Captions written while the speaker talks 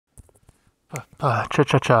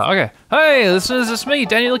Cha-cha-cha. Okay. Hey, listeners, it's me,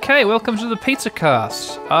 Daniel K. Welcome to the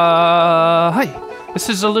Pizzacast. Hey, this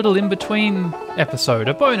is a little in-between episode,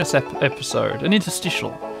 a bonus episode, an interstitial.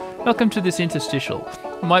 Welcome to this interstitial.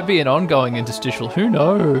 It might be an ongoing interstitial, who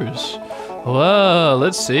knows? Well,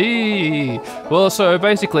 let's see. Well, so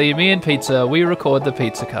basically, me and Pizza, we record the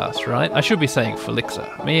Pizzacast, right? I should be saying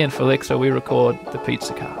Felixa. Me and Felixa, we record the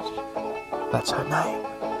Pizzacast. That's her name.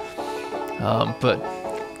 But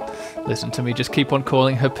listen to me, just keep on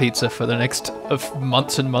calling her Pizza for the next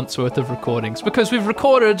months and months worth of recordings, because we've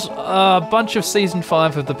recorded a bunch of Season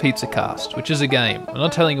 5 of the Pizzacast, which is a game. I'm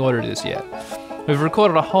not telling you what it is yet. We've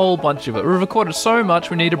recorded a whole bunch of it. We've recorded so much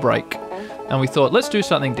we need a break. And we thought, let's do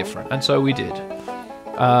something different. And so we did.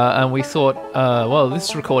 And we thought, well,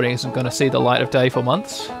 this recording isn't going to see the light of day for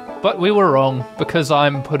months. But we were wrong, because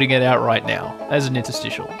I'm putting it out right now as an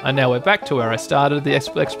interstitial. And now we're back to where I started the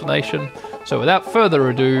explanation. So without further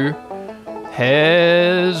ado,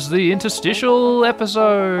 here's the interstitial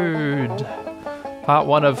episode. Part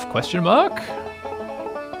 1 of question mark?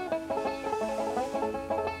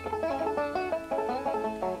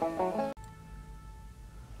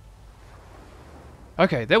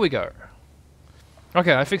 Okay, there we go.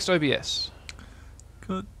 Okay, I fixed OBS.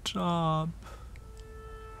 Good job.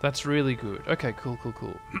 That's really good. Okay, cool.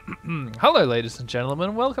 Hello, ladies and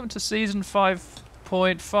gentlemen. Welcome to Season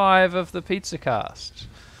 5.5 of the Pizzacast.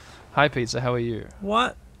 Hi, Pizza. How are you?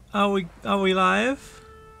 What? Are we live?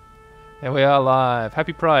 Yeah, we are live.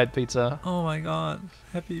 Happy Pride, Pizza. Oh my god.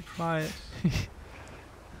 Happy Pride.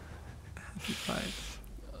 Happy Pride.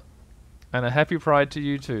 And a happy Pride to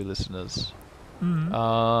you too, listeners. Mm-hmm.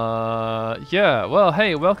 Yeah, well,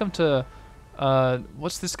 hey, welcome to,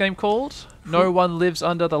 what's this game called? No One Lives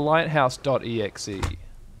Under the Lighthouse.exe.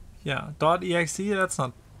 Yeah, .exe, that's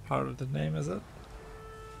not part of the name, is it?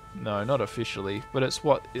 No, not officially, but it's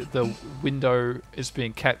what the window is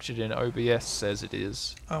being captured in OBS says it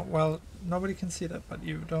is. Oh, well, nobody can see that, but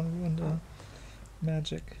you don't ruin the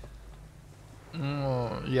magic.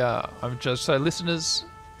 Yeah, I'm just, so listeners,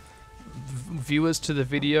 viewers to the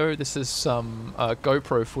video, this is some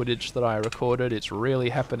GoPro footage that I recorded. It's really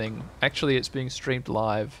happening. Actually, it's being streamed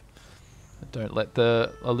live. Don't let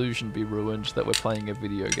the illusion be ruined that we're playing a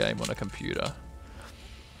video game on a computer.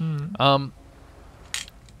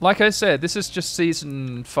 Like I said, this is just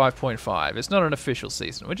Season 5.5. It's not an official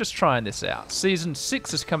season. We're just trying this out. Season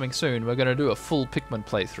 6 is coming soon. We're going to do a full Pikmin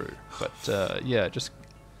playthrough. But, yeah, just...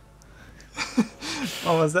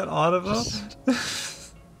 Oh, was that audible?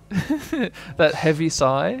 That heavy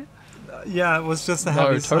sigh? Yeah, it was just a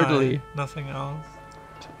heavy sigh. No, totally. Nothing else.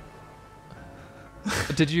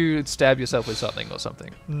 Did you stab yourself with something or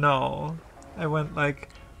something? No. I went like...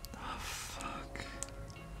 Oh, fuck.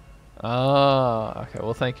 Ah, okay.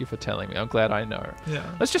 Well, thank you for telling me. I'm glad I know. Yeah.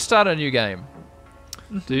 Let's just start a new game.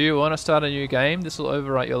 Do you want to start a new game? This will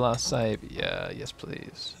overwrite your last save. Yeah, yes,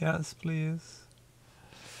 please. Yes, please.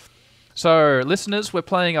 So, listeners, we're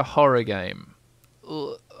playing a horror game.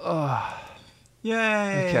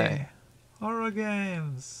 Yay! Okay. Horror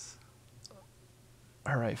games.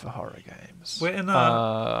 Hooray for horror games. We're in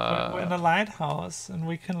a lighthouse, and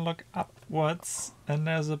we can look upwards, and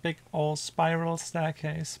there's a big old spiral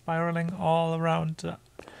staircase spiraling all around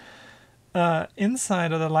the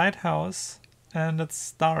inside of the lighthouse, and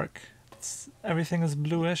it's dark. Everything is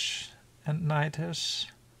bluish and nightish.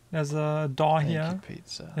 There's a door here. Thank you,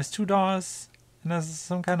 Pizza. There's 2 doors, and there's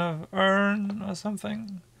some kind of urn or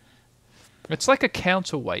something. It's like a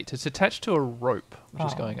counterweight. It's attached to a rope, which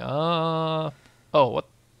is going, oh, what?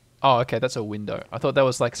 Oh, okay, that's a window. I thought that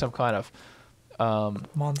was like some kind of...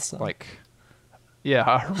 monster. Like, yeah,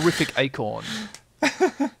 a horrific acorn.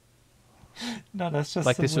 No, that's just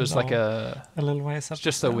like a this window. was like a little ways up. it's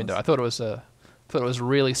just a window. I thought it was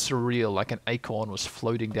really surreal, like an acorn was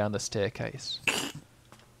floating down the staircase.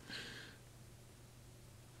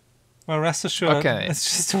 Well, rest assured, Okay. it's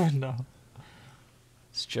just a window.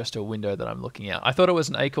 It's just a window that I'm looking out. I thought it was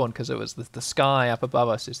an acorn because it was the sky up above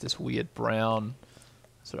us is this weird brown,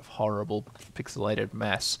 sort of horrible pixelated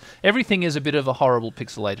mass. Everything is a bit of a horrible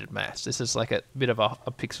pixelated mass. This is like a bit of a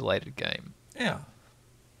pixelated game. Yeah.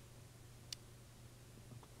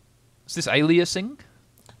 Is this aliasing?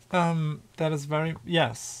 That is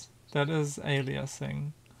yes, that is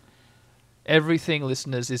aliasing. Everything,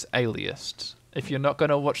 listeners, is aliased. If you're not going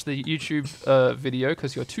to watch the YouTube video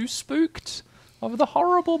because you're too spooked of the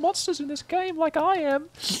horrible monsters in this game like I am,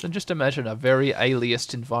 then just imagine a very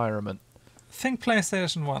aliased environment. Think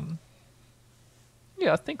PlayStation 1.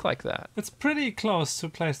 Yeah, think like that. It's pretty close to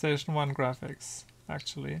PlayStation 1 graphics,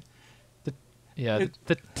 actually. Yeah,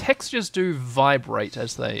 the textures do vibrate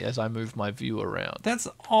as I move my view around. That's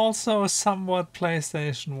also somewhat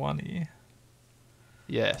PlayStation 1-y.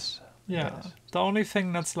 Yes. Yeah. Yes. The only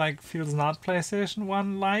thing that's like feels not PlayStation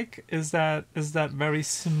 1 like is that very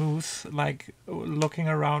smooth, like looking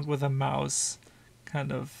around with a mouse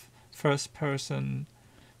kind of first person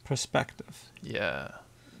perspective. Yeah.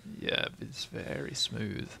 Yeah, it's very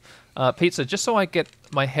smooth. Pizza, just so I get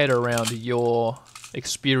my head around your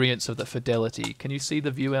experience of the fidelity, can you see the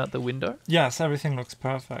view out the window? Yes, everything looks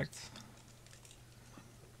perfect.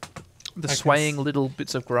 The swaying little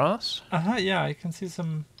bits of grass? Yeah, I can see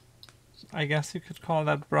some, I guess you could call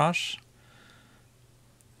that brush.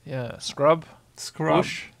 Yeah, scrub.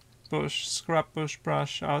 Bush,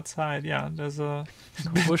 brush outside. Yeah, there's a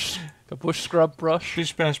bush scrub brush.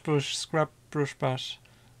 Bish bash bush, scrub brush.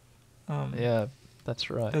 Yeah, that's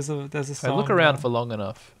right. There's a if I look around for long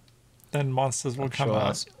enough, then monsters will come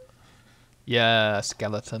out. Yeah, a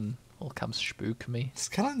skeleton will come spook me.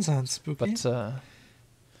 Skeletons aren't spooky. But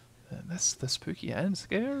that's the spooky and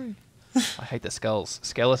scary. I hate the skulls.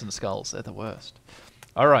 Skeleton skulls, they're the worst.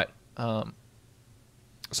 All right. So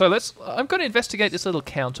I'm going to investigate this little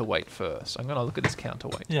counterweight first. I'm going to look at this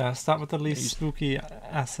counterweight. Yeah, start with the least spooky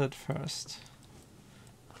asset first.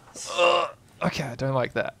 Okay, I don't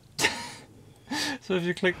like that. So if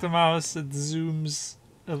you click the mouse, it zooms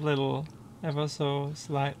a little, ever so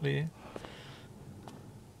slightly.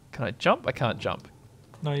 Can I jump? I can't jump.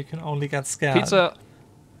 No, you can only get scared.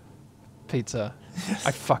 Pizza.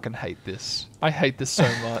 I fucking hate this. I hate this so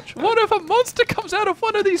much. What if a monster comes out of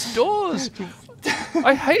one of these doors?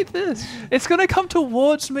 I hate this. It's gonna come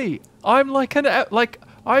towards me. I'm like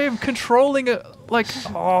I am controlling it.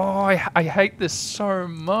 I hate this so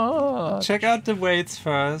much. Check out the weights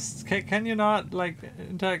first. Can you not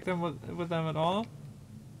interact with them at all?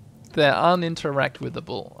 They're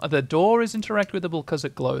uninteractable. The door is interactable because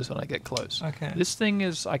it glows when I get close. Okay. This thing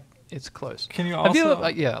is it's close. Can you also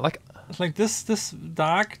this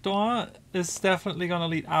dark door is definitely gonna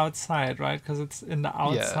lead outside, right? Because it's in the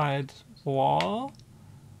outside wall.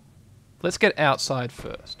 Let's get outside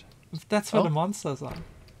first. That's where the monsters are.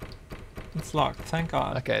 It's locked. Thank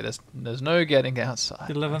God. Okay, there's no getting outside.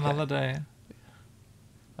 You live another day.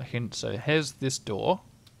 So here's this door.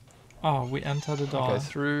 Oh, we enter the door. Go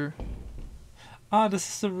through. Ah, this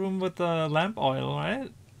is the room with the lamp oil, right?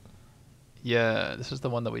 Yeah, this is the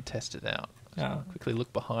one that we tested out. So Yeah. I'll quickly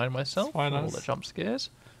look behind myself for all the jump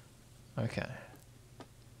scares. Okay.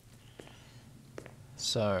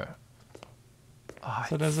 So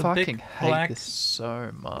there's a fucking big hate black this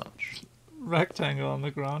so much. rectangle on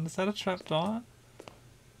the ground. Is that a trap door?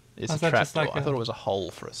 It's a trap door. I thought it was a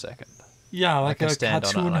hole for a second. Yeah, like a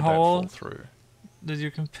cartoon hole don't fall through. that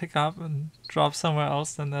you can pick up and drop somewhere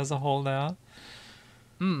else, then there's a hole there.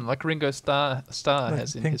 Like Ringo Starr Like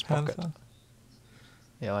has in Pink his Panther. pocket.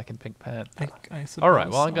 Yeah, like in Pink Panther. I suppose All right,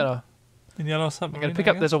 well, in Yellow Submarine, I'm gonna pick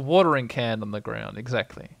up. There's a watering can on the ground.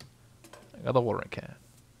 Exactly. Another watering can.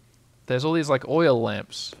 There's all these oil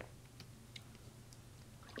lamps.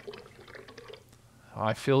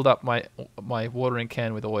 I filled up my watering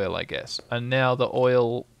can with oil, I guess, and now the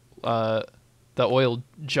oil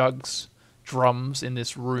jugs, drums in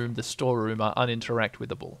this room, the storeroom, are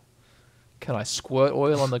uninteractable. Can I squirt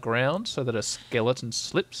oil on the ground so that a skeleton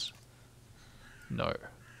slips? No,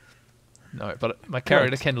 but my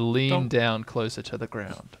character can lean down closer to the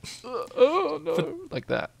ground. Oh no, like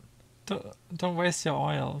that. Don't waste your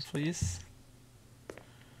oil, please.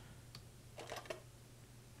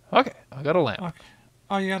 Okay, I got a lamp. Okay.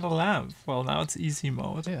 Oh, you got a lamp. Well, now it's easy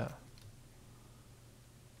mode. Yeah.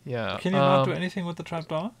 Yeah. Can you not do anything with the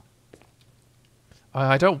trapdoor?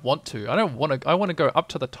 I don't want to. I want to go up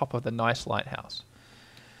to the top of the nice lighthouse.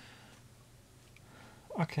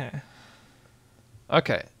 Okay.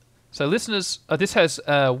 Okay. So listeners, this has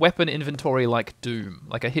weapon inventory like Doom.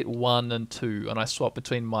 Like I hit 1 and 2 and I swap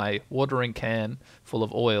between my watering can full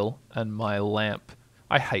of oil and my lamp.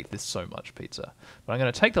 I hate this so much, Pizza. But I'm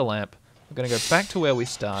going to take the lamp. I'm going to go back to where we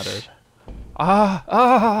started.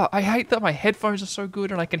 I hate that my headphones are so good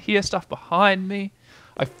and I can hear stuff behind me.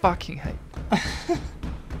 I fucking hate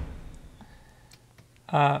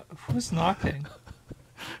who's knocking?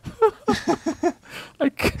 I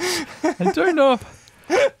don't know if...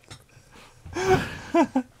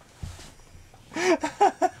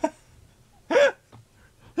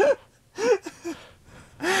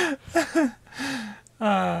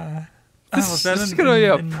 This is going to be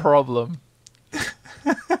a problem.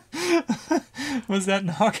 Was that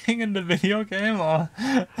knocking in the video game or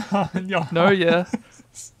in your house? No, yeah.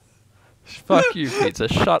 Fuck you, Pizza.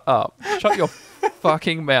 Shut up. Shut your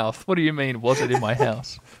fucking mouth. What do you mean, was it in my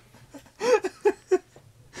house?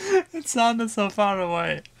 It sounded so far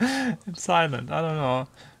away. It's silent. I don't know.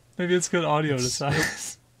 Maybe it's good audio to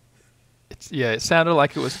size. Yeah, it sounded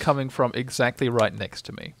like it was coming from exactly right next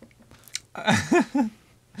to me.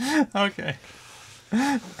 Okay.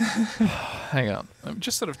 Hang on. I'm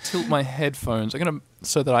just sort of tilt my headphones.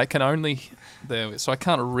 So that I can only so I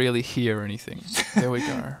can't really hear anything. There we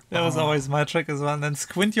go. That was always my trick as well. And then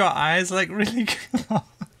squint your eyes like really close.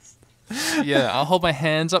 Yeah, I'll hold my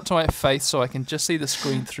hands up to my face so I can just see the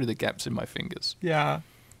screen through the gaps in my fingers. Yeah.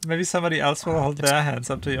 Maybe somebody else will hold their hands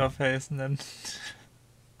up to your face and then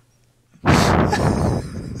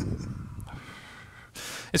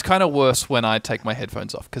It's kind of worse when I take my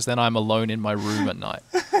headphones off because then I'm alone in my room at night.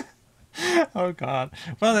 Oh god.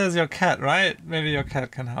 Well, there's your cat, right? Maybe your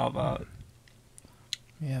cat can help out.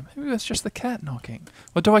 Yeah, maybe it's just the cat knocking.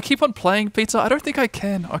 Or do I keep on playing Pizza? I don't think I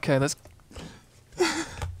can. Okay, let's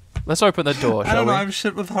open the door, shall I don't know, we? I'm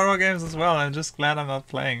shit with horror games as well. I'm just glad I'm not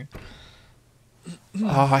playing.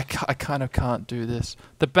 Oh, I kind of can't do this.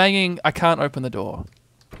 The banging, I can't open the door.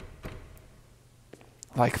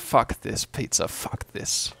 Like, fuck this, Pizza, fuck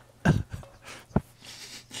this.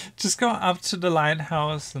 Just go up to the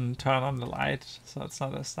lighthouse and turn on the light so it's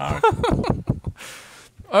not as dark.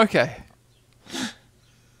 Okay.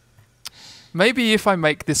 Maybe if I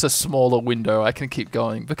make this a smaller window, I can keep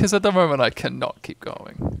going. Because at the moment, I cannot keep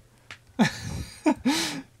going.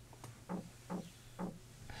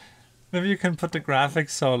 Maybe you can put the graphics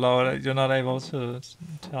so low that you're not able to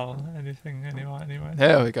tell anything anymore anyway.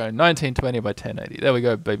 There we go. 1920 by 1080. There we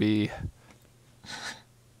go, baby.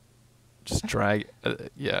 Just drag,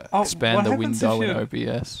 expand the window in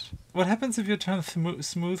OBS. What happens if you turn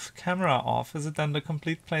smooth camera off? Is it then the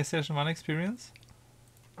complete PlayStation 1 experience?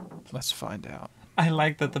 Let's find out. I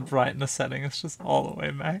like that the brightness setting is just all the way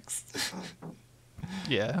maxed.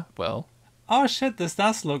 Yeah, well. Oh shit, this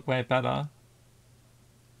does look way better.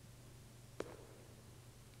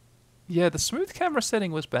 Yeah, the smooth camera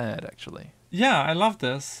setting was bad, actually. Yeah, I love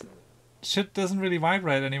this. Shit doesn't really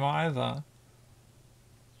vibrate anymore either.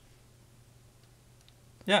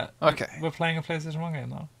 Yeah. Okay. We're playing a PlayStation 1 game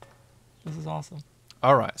now. This is awesome.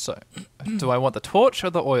 Alright, so, do I want the torch or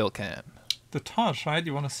the oil can? The torch, right?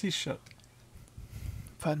 You want to see shit.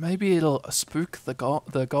 But maybe it'll spook the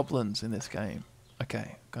goblins in this game.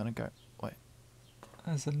 Okay, gonna go. Wait.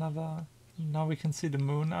 There's another... Now we can see the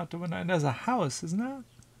moon out the window. And there's a house, isn't there?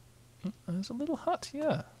 There's a little hut,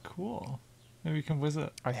 yeah. Cool. Maybe we can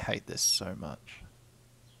visit. I hate this so much.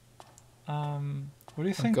 What do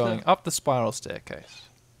you think? I'm going up the spiral staircase.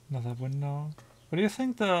 Another window. What do you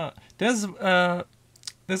think there's a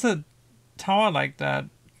tower like that,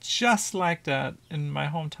 just like that in my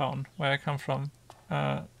hometown where I come from.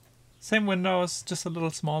 Same windows, just a little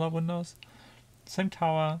smaller windows. Same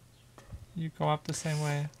tower. You go up the same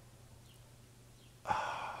way.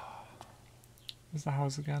 There's the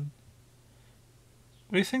house again.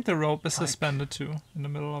 What do you think the rope is suspended to in the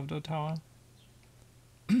middle of the tower?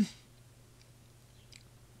 I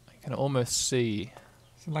can almost see.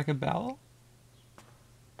 Is it like a bell?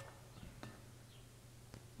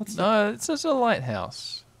 No, it says a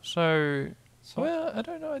lighthouse. So, well, I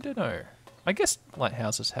don't know. I guess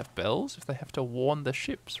lighthouses have bells if they have to warn the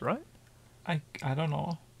ships, right? I don't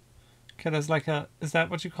know. Okay, there's like a... Is that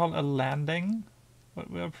what you call a landing?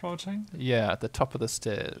 What we're approaching? Yeah, at the top of the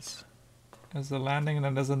stairs. There's a landing and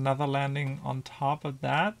then there's another landing on top of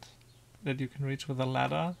that you can reach with a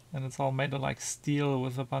ladder, and it's all made of like steel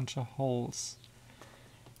with a bunch of holes.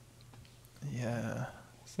 Yeah.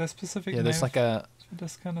 Is there a specific name there's like a... for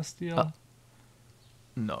this kind of steel?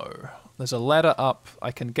 No. There's a ladder up.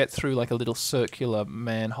 I can get through like a little circular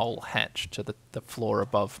manhole hatch to the floor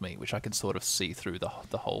above me, which I can sort of see through the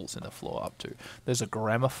holes in the floor up to. There's a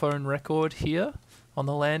gramophone record here on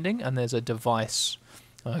the landing, and there's a device,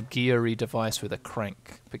 a geary device with a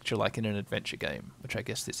crank, picture like in an adventure game, which I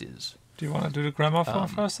guess this is. Do you want to do the gramophone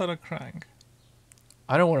first or the crank?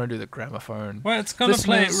 I don't want to do the gramophone. Well, it's going to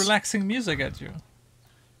play relaxing music at you.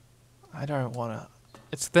 I don't want to...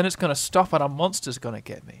 Then it's going to stop and a monster's going to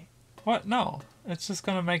get me. What? No. It's just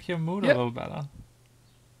going to make your mood a little better.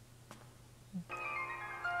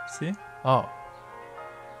 See? Oh.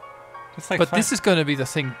 It's like but this is going to be the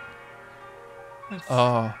thing... It's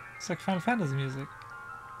like Final Fantasy music.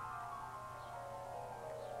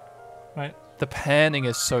 Right? The panning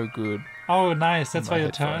is so good. Oh, nice. That's why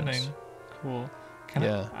you're turning. Cool.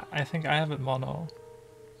 Yeah. I think I have it mono,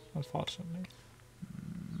 unfortunately.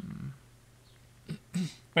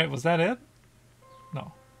 Wait, was that it?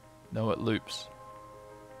 No. No, it loops.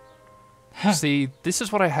 See, this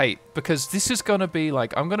is what I hate, because this is going to be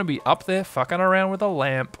like, I'm going to be up there fucking around with a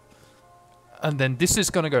lamp, and then this is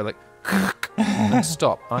going to go like, and then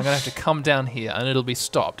stop. I'm going to have to come down here, and it'll be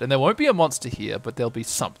stopped. And there won't be a monster here, but there'll be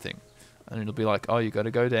something. And it'll be like, oh, you got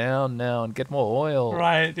to go down now and get more oil.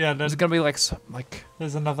 Right, yeah. There's going to be like...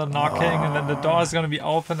 There's another knocking, and then the door's going to be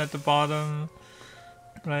open at the bottom.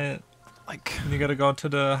 Right. And you got to go to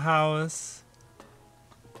the house.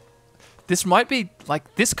 This might be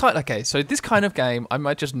like this kind. Okay, so this kind of game, I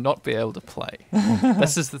might just not be able to play.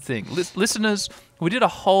 This is the thing, listeners. We did a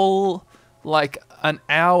whole like an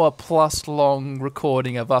hour plus long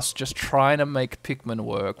recording of us just trying to make Pikmin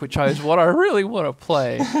work, which is what I really want to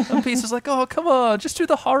play. And Pete's is like, "Oh, come on, just do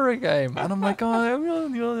the horror game," and I'm like,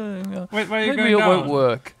 "Oh, wait, where are you maybe going it down? won't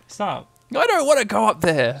work." Stop. I don't want to go up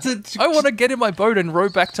there. I want to get in my boat and row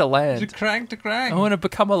back to land. Crank. I want to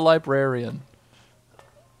become a librarian.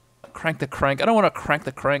 Crank the crank. I don't want to crank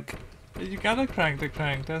the crank. You gotta crank the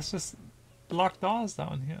crank. There's just locked doors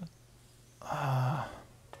down here. I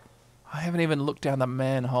haven't even looked down the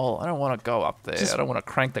manhole. I don't want to go up there. I don't want to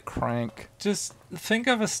crank the crank. Just think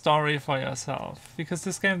of a story for yourself. Because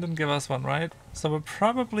this game didn't give us one, right? So we're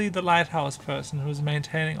probably the lighthouse person who's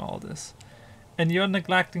maintaining all this. And you're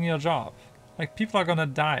neglecting your job. Like, people are gonna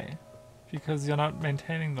die because you're not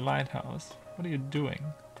maintaining the lighthouse. What are you doing?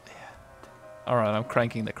 Alright, I'm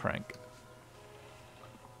cranking the crank.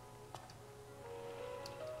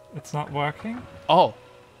 It's not working? Oh.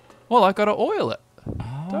 Well, I've got to oil it.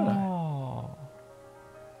 Oh. Don't I?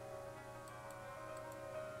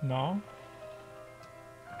 No?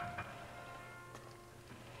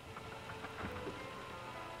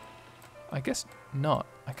 I guess not.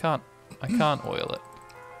 I can't oil it.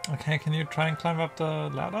 Okay, can you try and climb up the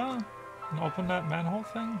ladder? And open that manhole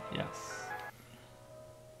thing? Yes.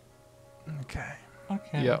 Okay.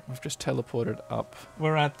 Okay. Yeah, we've just teleported up.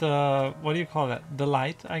 We're at the, what do you call that? The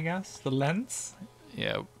light, I guess? The lens?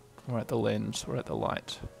 Yeah, we're at the lens. We're at the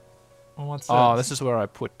light. And what's Oh, this is where I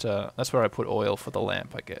put. That's where I put oil for the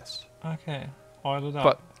lamp, I guess. Okay. Oil it up.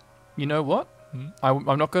 But you know what? Hmm?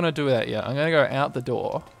 I'm not going to do that yet. I'm going to go out the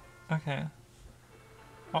door. Okay.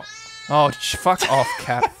 Oh, fuck off,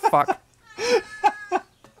 cat. Fuck.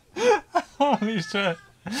 Holy shit.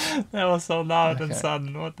 That was so loud and Okay.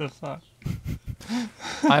 sudden. What the fuck?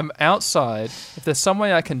 I'm outside. If there's some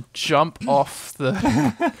way I can jump off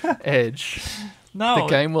the edge, No. the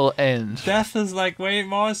game will end. Death is like way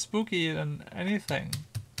more spooky than anything.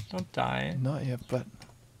 Don't die. Not yet, but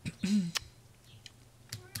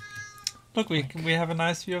Look, we have a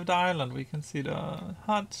nice view of the island. We can see the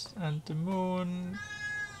hut and the moon,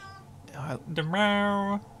 the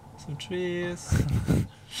meow, some trees.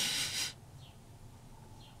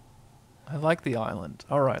 I like the island.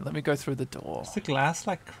 All right, let me go through the door. Is the glass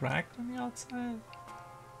like cracked on the outside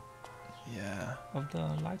Yeah. of the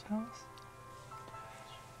lighthouse?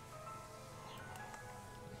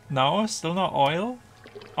 No, still no oil?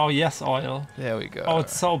 Oh yes, oil. There we go. Oh,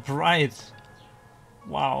 it's so bright.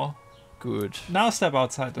 Wow. Good. Now step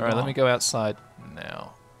outside the All right, door. let me go outside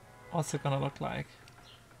now. What's it gonna look like?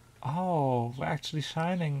 Oh, we're actually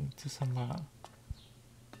shining to somewhere.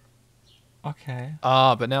 Okay.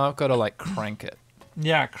 Ah, but now I've got to like crank it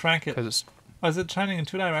Yeah, crank it. because it's Oh, is it shining in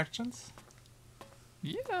two directions?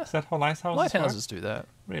 yeah. Is that how lighthouses Lighthouses do that. work?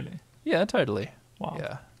 Really? Yeah, totally. Wow.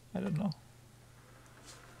 Yeah. I didn't know.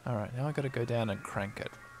 All right, now I got to go down and crank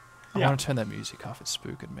it. I Yeah. want to turn that music off. It's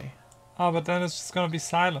spooking me. Oh, but then it's just gonna be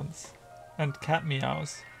silence. And cat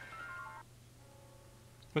meows.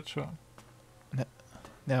 But sure.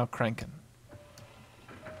 Now cranking.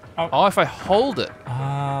 Oh. Oh, if I hold it.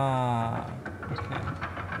 Ah, okay.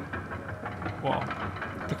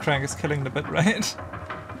 Wow. The crank is killing the bit, right?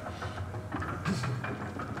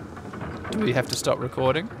 Do we have to stop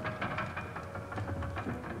recording?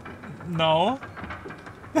 No.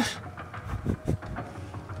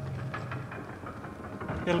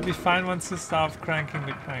 It'll be fine once you stop cranking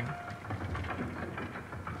the crank.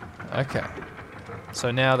 Okay.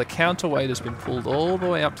 So now the counterweight has been pulled all the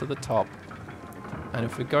way up to the top. And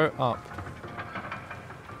if we go up,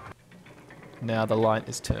 now the light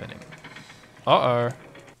is turning. Uh-oh.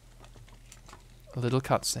 A little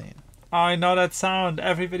cutscene. Oh, I know that sound.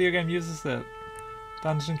 Every video game uses it.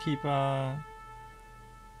 Dungeon Keeper,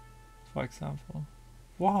 for example.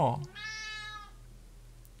 Wow.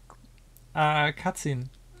 Cutscene.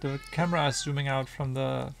 The camera is zooming out from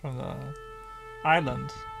the island.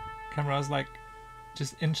 Camera is like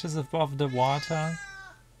just inches above the water,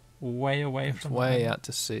 way away It's from way the out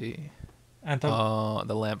to sea. And the Oh,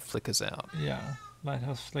 the lamp flickers out. yeah,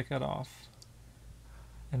 lighthouse flickered off.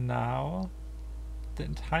 And now the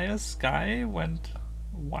entire sky went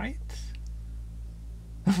white.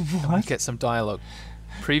 I What? get some dialogue.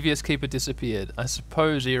 Previous keeper disappeared. I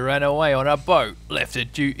suppose he ran away on a boat. Left a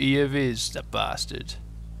duty of his, the bastard.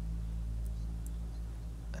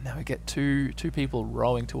 And now we get two people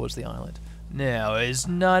rowing towards the island. Now there's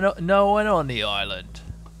no one on the island.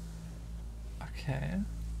 Okay.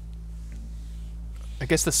 I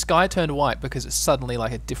guess the sky turned white because it's suddenly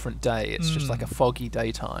like a different day. It's just like a foggy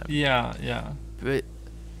daytime. Yeah, yeah. But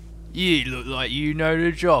you look like you know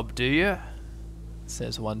the job, do you?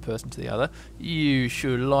 Says one person to the other. You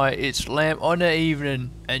should light its lamp on the evening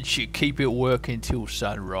and should keep it working till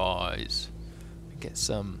sunrise. Get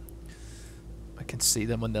some. I can see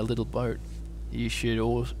them on their little boat.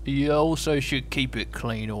 You also should keep it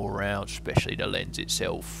clean all round, especially the lens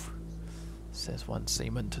itself. Says one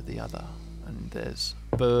seaman to the other. And there's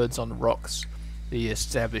birds on rocks. The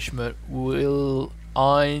establishment will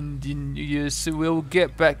we'll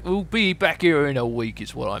get back. We'll be back here in a week,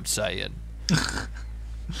 is what I'm saying.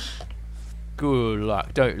 Good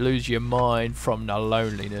luck. Don't lose your mind from the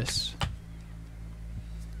loneliness.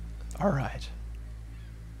 All right.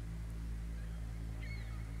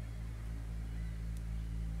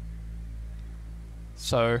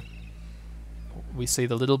 So we see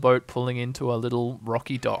the little boat pulling into a little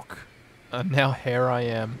rocky dock. And now here I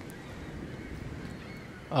am.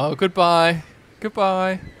 Oh, goodbye.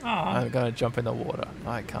 Goodbye. Aww. I'm going to jump in the water.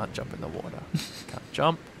 I can't jump in the water. Can't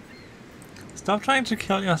jump. Stop trying to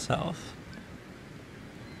kill yourself.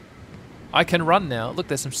 I can run now. Look,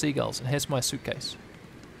 there's some seagulls. And here's my suitcase.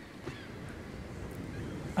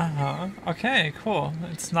 Uh-huh. Okay, cool.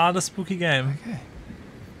 It's not a spooky game. Okay.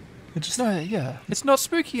 It just... No, yeah. It's not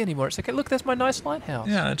spooky anymore. It's okay. Look, there's my nice lighthouse.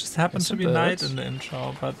 Yeah, it just happened There's to be some night birds. in the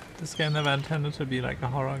intro, but this game never intended to be like a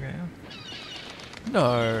horror game.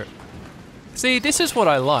 No. See, this is what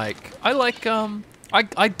I like. I like, I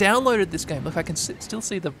downloaded this game. Look, I can still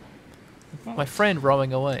see my friend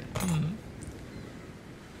rowing away. Mm.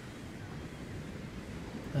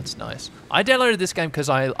 That's nice. I downloaded this game because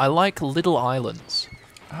I like little islands.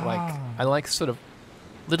 Like, I like sort of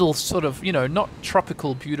little sort of, you know, not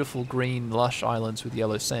tropical, beautiful, green, lush islands with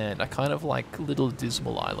yellow sand. I kind of like little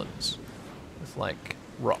dismal islands with like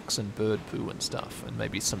rocks and bird poo and stuff, and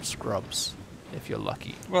maybe some scrubs if you're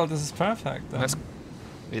lucky. Well, this is perfect then.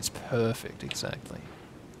 It's perfect, exactly.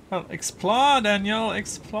 Well, explore, Daniel,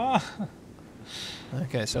 explore.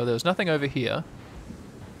 Okay, so there was nothing over here.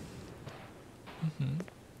 Mm-hmm.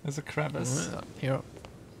 There's a crevice. Here,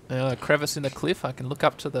 a crevice in the cliff. I can look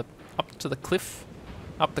up to the cliff,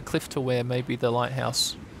 up the cliff to where maybe the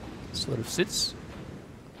lighthouse sort of sits.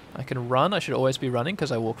 I can run. I should always be running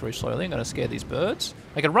because I walk very slowly. I'm going to scare these birds.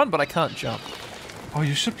 I can run, but I can't jump. Oh,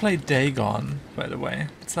 you should play Dagon, by the way.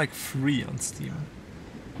 It's like free on Steam.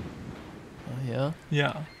 Oh yeah.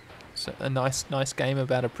 Yeah. So a nice game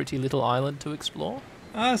about a pretty little island to explore.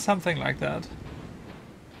 Something like that.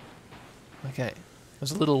 Okay.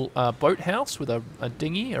 There's a little boathouse with a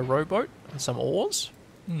dinghy, a rowboat, and some oars.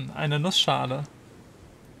 Eine Nussschale.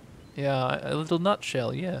 Yeah, a little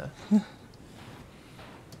nutshell, yeah.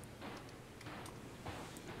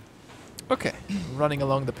 Okay, running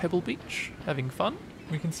along the pebble beach, having fun.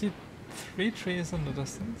 We can see 3 trees in the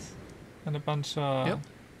distance. And a bunch of,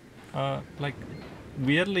 like,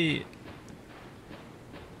 weirdly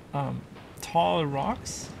tall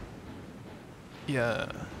rocks.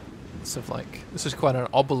 Yeah. Sort of like, this is quite an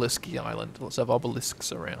obelisk-y island. Lots of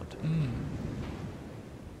obelisks around.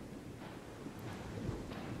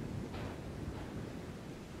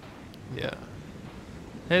 Yeah.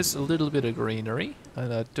 There's a little bit of greenery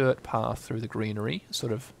and a dirt path through the greenery,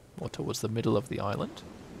 sort of more towards the middle of the island.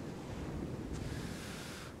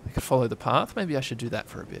 I could follow the path. Maybe I should do that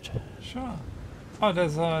for a bit. Sure. Oh,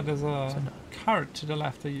 there's a cart to the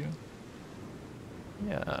left of you.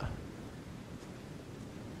 Yeah.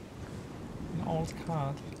 An old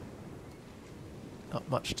cart. Not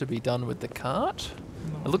much to be done with the cart.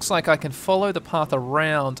 No. It looks like I can follow the path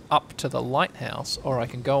around up to the lighthouse, or I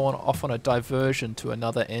can go off on a diversion to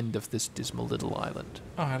another end of this dismal little island.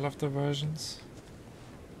 Oh, I love diversions.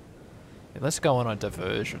 Yeah, let's go on a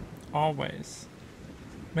diversion. Always.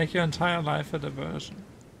 Make your entire life a diversion.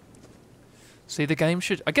 See, the game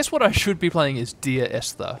should... I guess what I should be playing is Dear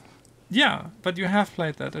Esther. Yeah, but you have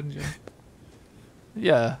played that, didn't you?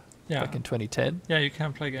 Yeah. Yeah. Back in 2010. Yeah, you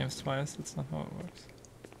can't play games twice. That's not how it works.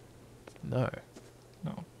 No.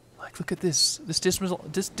 No. Like, look at this. This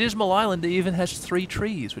dismal island even has 3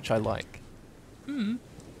 trees, which I like.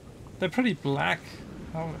 They're pretty black.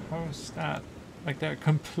 How is that? Like, they're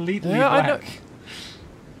completely Yeah, black.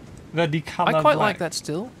 They're decolored I quite black. like that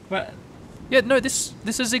still. But Yeah, no, this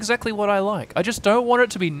is exactly what I like. I just don't want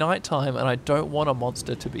it to be nighttime, and I don't want a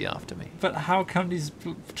monster to be after me. But how come these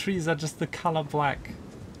trees are just the color black?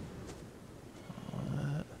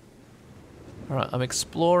 Alright, I'm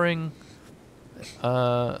exploring...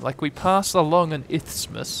 like we pass along an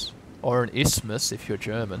isthmus, or an isthmus if you're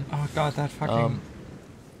German. Oh god, that fucking...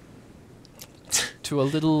 to a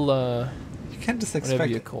little... you can't just whatever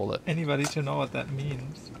expect you call it. anybody to know what that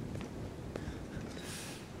means.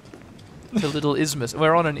 To a little isthmus.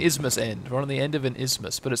 We're on an isthmus end. We're on the end of an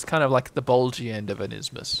isthmus, but it's kind of like the bulgy end of an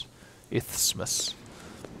isthmus. Isthmus.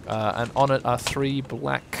 And on it are 3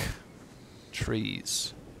 black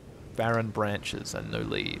trees. Barren branches and no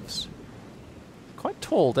leaves. Quite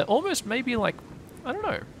tall. They're almost maybe like... I don't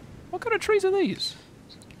know. What kind of trees are these?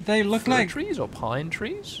 They look Fir like... trees or pine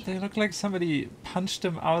trees? They look like somebody punched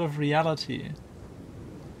them out of reality.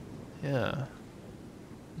 Yeah.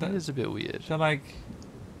 That is a bit weird. They're like...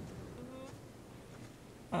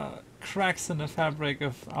 cracks in the fabric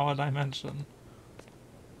of our dimension.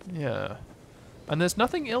 Yeah. And there's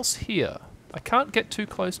nothing else here. I can't get too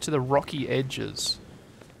close to the rocky edges.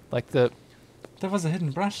 Like the... There was a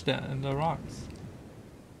hidden brush there in the rocks.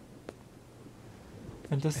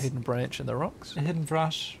 And this... A hidden branch in the rocks? A hidden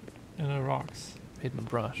brush in the rocks. Hidden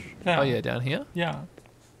brush. Yeah. Oh yeah, down here? Yeah.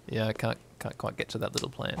 Yeah, I can't quite get to that little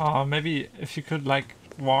plant. Oh, maybe if you could like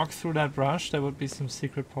walk through that brush, there would be some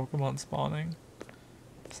secret Pokemon spawning.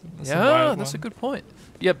 Yeah, that's a good point.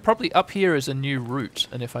 Yeah, probably up here is a new route,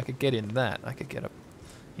 and if I could get in that, I could get a,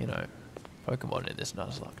 you know, Pokemon in this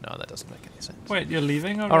Nuzlocke. No, that doesn't make any sense. Wait, you're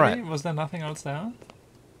leaving already? Alright. Was there nothing else there?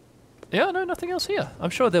 Yeah, no, nothing else here. I'm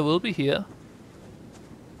sure there will be here.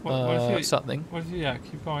 What if you, something. What if you, yeah,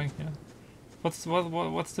 keep going here. What's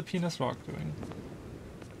the penis rock doing?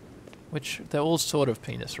 Which, they're all sort of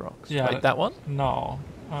penis rocks. Yeah. Wait, that one? No.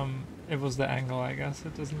 It was the angle, I guess.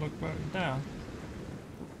 It doesn't look very... Yeah.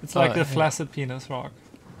 It's like the flaccid penis rock.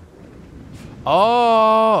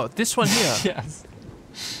 Oh, this one here. Yes.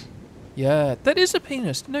 Yeah, that is a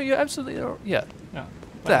penis. No, you're absolutely... Yeah. Yeah.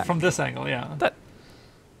 That. From this angle, yeah. That.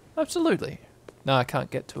 Absolutely. No, I can't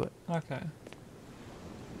get to it. Okay.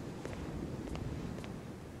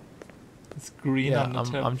 It's green Yeah, on the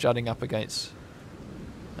tip. I'm jutting up against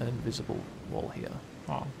an invisible wall here.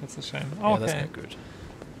 Oh, that's a shame. Yeah, Okay. that's not good.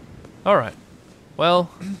 Alright. Well,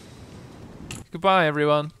 goodbye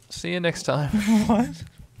everyone. See you next time. What?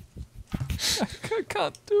 I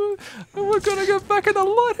can't do it. And we're gonna go back in the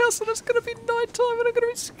lighthouse and it's gonna be nighttime and I'm gonna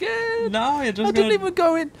be scared. No, you're just I didn't even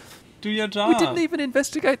go in. do your job. We didn't even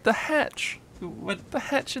investigate the hatch. What? The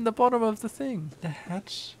hatch in the bottom of the thing. The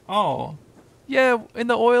hatch? Oh. Yeah, in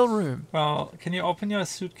the oil room. Well, can you open your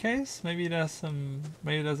suitcase? Maybe there's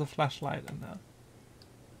a flashlight in there.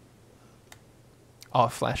 Oh,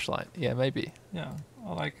 flashlight. Yeah, maybe. Yeah.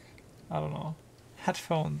 Or like, I don't know.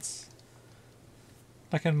 Headphones.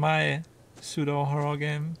 Like in my pseudo horror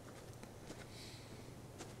game.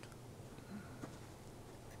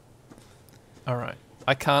 Alright.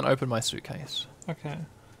 I can't open my suitcase. Okay.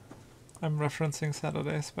 I'm referencing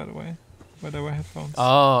Saturdays, by the way, where there were headphones.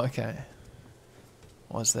 Oh, okay.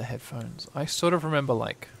 Was there headphones? I sort of remember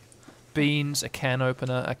like beans, a can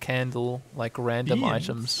opener, a candle, like random Beans?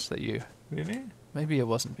 items that you... Really? Maybe it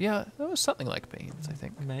wasn't. Yeah, it was something like beans, I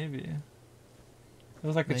think. Maybe. It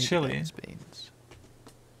was like Maybe a chili. that was beans.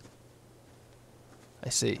 I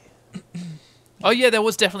see. Oh yeah, there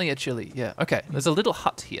was definitely a chili. Yeah. Okay. There's a little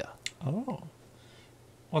hut here. Oh.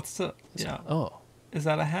 What's the... Yeah. Oh. Is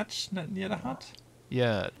that a hatch near the hut?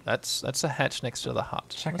 Yeah, that's a hatch next to the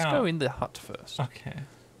hut. Check Let's out. go in the hut first. Okay.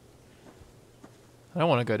 I don't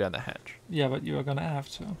want to go down the hatch. Yeah, but you are gonna have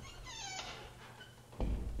to.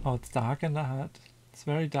 Oh, it's dark in the hut. It's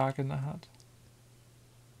very dark in the hut.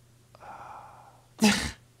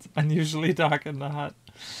 It's unusually dark in the hut.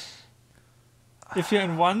 If you're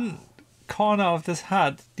in one corner of this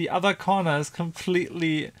hut, the other corner is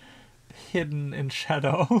completely hidden in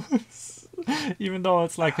shadows. Even though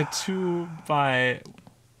it's like a 2 by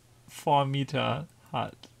 4 meter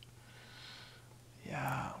hut.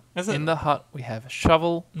 Yeah. Is it? In the hut, we have a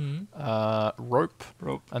shovel, rope,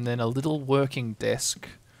 Rope. and then a little working desk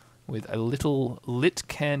with a little lit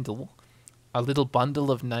candle, a little bundle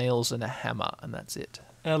of nails, and a hammer, and that's it.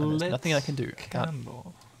 And there's nothing I can do.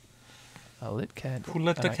 Candle. A lit candle. Who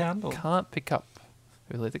lit the And I candle? Can't pick up.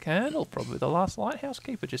 Who lit the candle? Probably the last lighthouse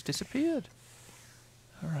keeper just disappeared.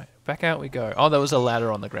 All right, back out we go. Oh, there was a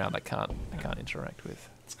ladder on the ground I can't interact with.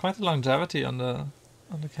 It's quite a longevity on the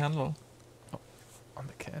candle. On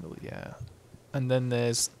the candle, yeah. And then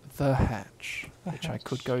there's the hatch, which I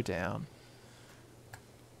could go down.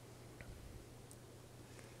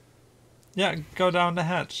 Yeah, go down the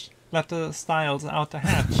hatch. let the styles out the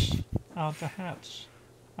hatch. Out the hatch.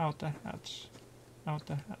 Out the hatch. Out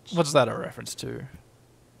the hatch. What's that a reference to?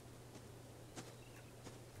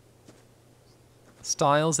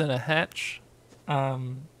 Styles in a hatch?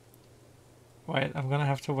 Wait, I'm gonna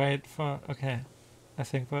have to wait for... Okay. I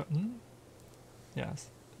think we're... Yes.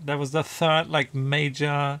 That was the third, like,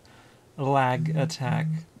 major lag attack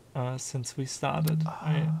since we started.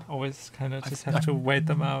 I always kind of just have to wait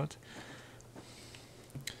them out.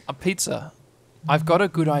 A pizza. I've got a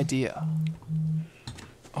good idea.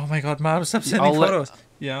 Oh my god, Mom, stop sending photos.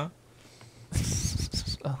 Yeah.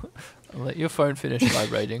 I'll let your phone finish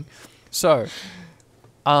vibrating. So,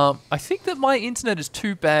 I think that my internet is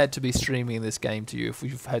too bad to be streaming this game to you if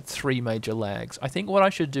we've had 3 major lags. I think what I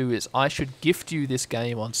should do is I should gift you this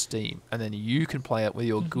game on Steam, and then you can play it with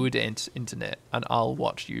your good internet, and I'll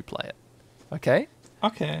watch you play it. Okay?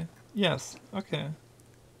 Okay. Yes. Okay.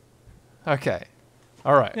 Okay.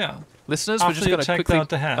 All right. Yeah. Listeners, After we're just going to quickly... out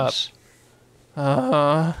the hatch.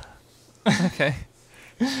 Okay.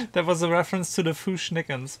 That was a reference to the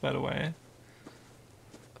Fushnickens, by the way.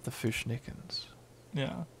 The Fushnickens.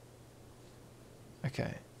 Yeah.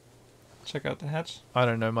 Okay. Check out the hatch. I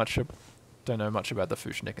don't know much about the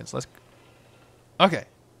Fushnickens. Let's... Okay.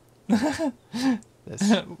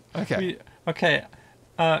 Okay.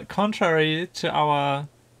 Contrary to our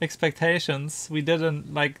expectations, we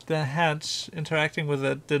didn't, like, the hatch interacting with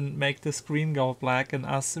it didn't make the screen go black and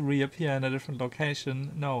us reappear in a different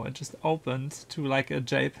location. No, it just opened to, like, a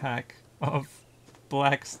JPEG of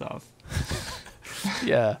black stuff.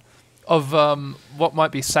 Yeah. Of what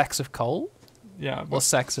might be sacks of coal? Yeah. Or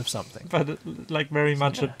sacks of something. But, like, very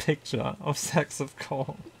much a picture of sacks of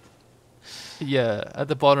coal. Yeah, at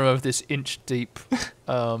the bottom of this inch-deep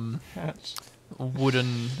hatch.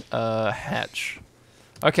 Wooden hatch.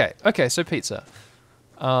 Okay, so Pizza.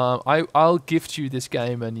 I'll gift you this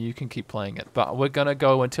game and you can keep playing it, but we're going to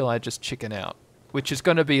go until I just chicken out, which is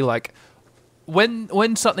going to be like,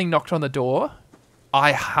 when something knocked on the door,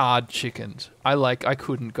 I hard chickened. I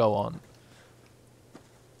couldn't go on.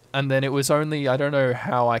 And then it was only, I don't know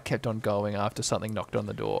how I kept on going after something knocked on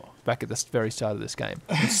the door, back at the very start of this game.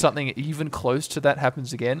 If something even close to that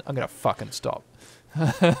happens again, I'm going to fucking stop.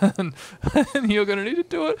 And you're going to need to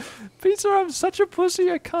do it. Pizza, I'm such a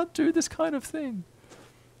pussy, I can't do this kind of thing.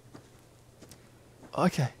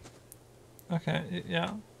 Okay,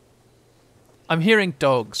 yeah. I'm hearing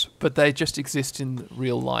dogs, but they just exist in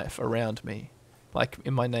real life around me. Like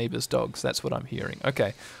in my neighbour's dogs, that's what I'm hearing.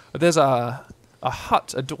 Okay, there's a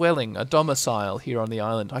hut, a dwelling, a domicile here on the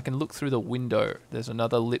island. I can look through the window. There's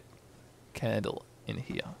another lit candle in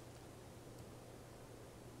here.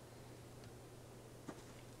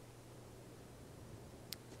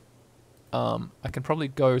 I can probably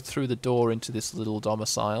go through the door into this little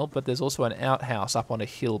domicile, but there's also an outhouse up on a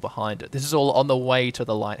hill behind it. This is all on the way to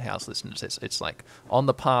the lighthouse, listeners. It's like on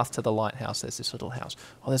the path to the lighthouse, there's this little house.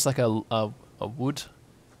 Oh, there's like a wood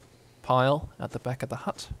pile at the back of the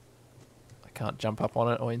hut. I can't jump up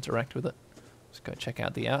on it or interact with it. Let's go check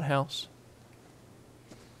out the outhouse.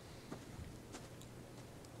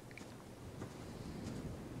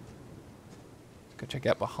 Go check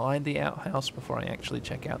out behind the outhouse before I actually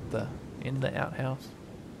check out in the outhouse.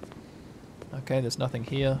 Okay, there's nothing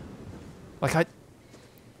here. Like I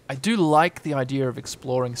do like the idea of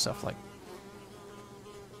exploring stuff like...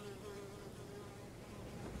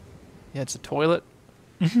 Yeah, it's a toilet.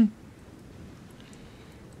 Little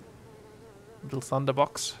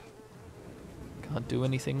thunderbox. Can't do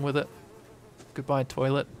anything with it. Goodbye,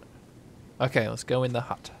 toilet. Okay, let's go in the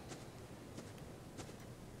hut.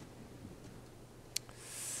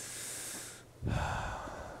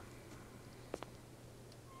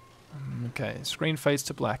 Okay, screen fades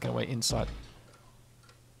to black and we're inside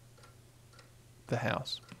the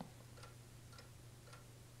house.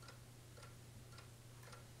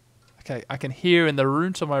 Okay, I can hear in the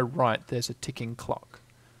room to my right there's a ticking clock.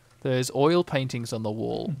 There's oil paintings on the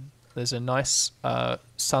wall. There's a nice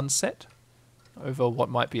sunset over what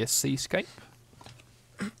might be a seascape.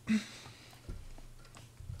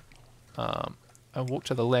 I walk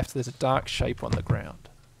to the left, there's a dark shape on the ground.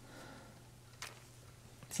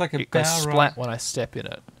 It's like a it goes splat when I step in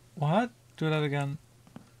it. What? Do that again.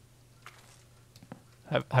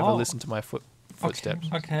 Have a listen to my footsteps.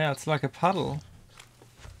 Okay, it's like a puddle.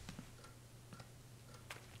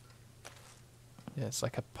 Yeah, it's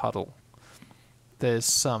like a puddle. There's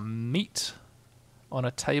some meat on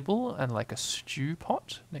a table and like a stew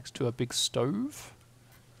pot next to a big stove.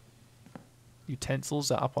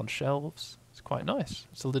 Utensils are up on shelves. It's quite nice.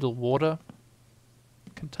 It's a little water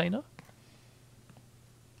container.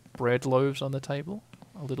 Bread loaves on the table.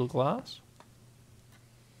 A little glass.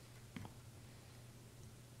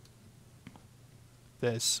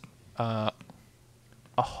 there's a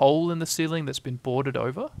hole in the ceiling that's been boarded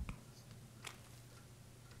over.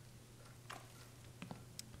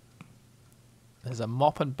 There's a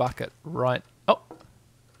mop and bucket right... Oh!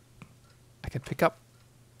 I can pick up...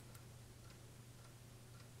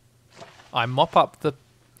 I mop up the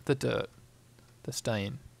dirt, the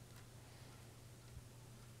stain.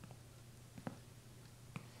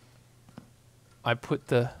 I put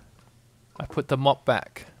the mop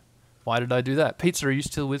back. Why did I do that? Pizza, are you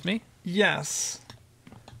still with me? Yes.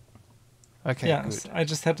 Okay, yes, good. I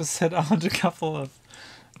just had to set out a couple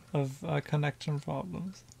of connection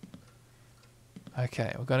problems.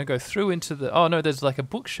 Okay, we're going to go through into the... Oh, no, there's like a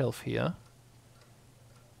bookshelf here.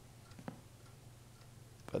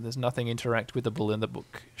 But there's nothing interactable in the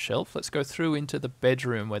bookshelf. Let's go through into the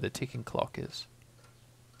bedroom where the ticking clock is.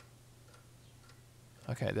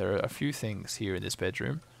 Okay, there are a few things here in this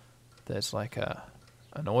bedroom. There's like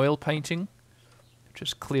an oil painting, which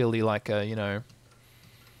is clearly like a, you know,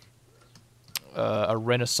 a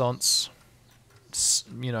Renaissance,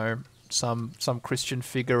 you know, some Christian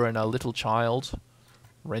figure and a little child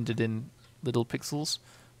rendered in little pixels.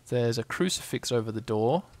 There's a crucifix over the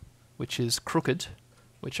door, which is crooked,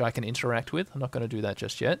 which I can interact with. I'm not going to do that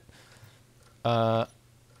just yet. Oh,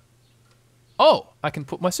 I can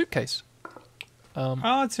put my suitcase.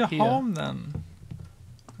 Oh, it's your here. home then,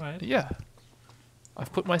 right? Yeah.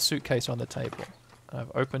 I've put my suitcase on the table.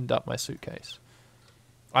 I've opened up my suitcase.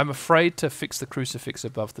 I'm afraid to fix the crucifix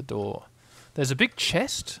above the door. There's a big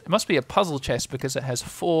chest. It must be a puzzle chest because it has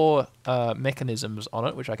 4 mechanisms on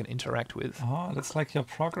it, which I can interact with. Oh, that's like your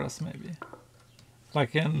progress, maybe.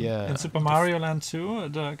 Like in Super Mario Land 2,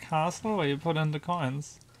 the castle where you put in the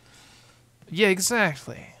coins. Yeah,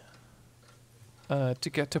 exactly. To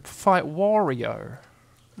get to fight Wario.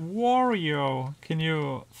 Wario! Can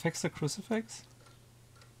you fix the crucifix?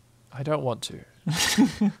 I don't want to.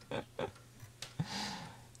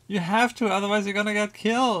 You have to, otherwise you're gonna get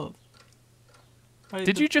killed.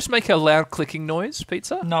 Did you just make a loud clicking noise,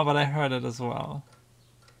 Pizza? No, but I heard it as well.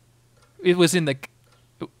 It was in the...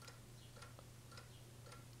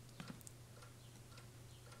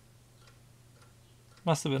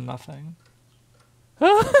 Must have been nothing.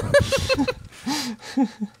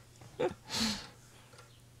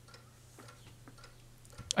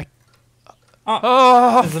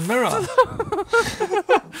 Oh! There's a mirror.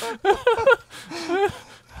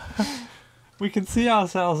 We can see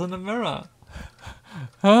ourselves in the mirror.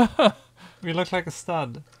 We look like a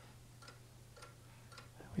stud.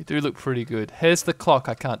 We do look pretty good. Here's the clock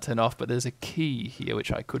I can't turn off, but there's a key here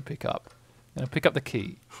which I could pick up. I'm going to pick up the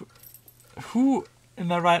key. Who in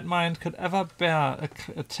their right mind could ever bear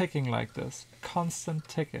a ticking like this? Constant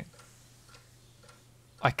ticking.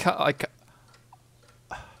 I'm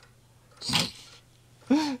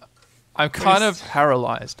kind of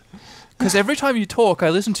paralyzed. Because every time you talk,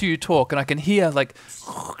 I listen to you talk, and I can hear, like,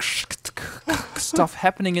 stuff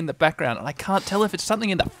happening in the background, and I can't tell if it's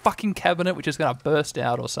something in the fucking cabinet which is going to burst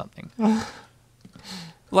out or something.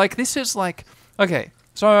 Like, this is like... Okay,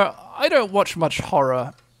 so I don't watch much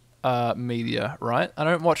horror media, right? I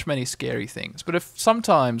don't watch many scary things. But if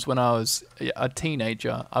sometimes when I was a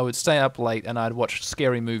teenager, I would stay up late and I'd watch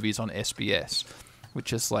scary movies on SBS,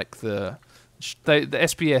 which is like the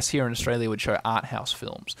SBS here in Australia would show art house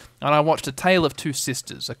films. And I watched A Tale of Two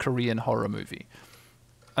Sisters, a Korean horror movie.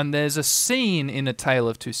 And there's a scene in A Tale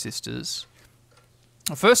of Two Sisters.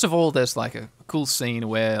 First of all, there's like a cool scene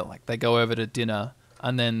where like they go over to dinner,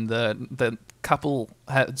 and then the couple,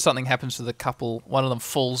 something happens to the couple. One of them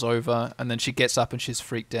falls over, and then she gets up and she's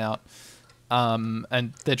freaked out.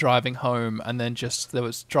 And they're driving home, and then there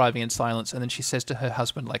was driving in silence, and then she says to her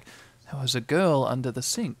husband, like, there was a girl under the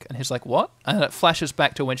sink. And he's like, what? And it flashes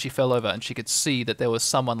back to when she fell over, and she could see that there was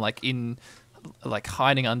someone like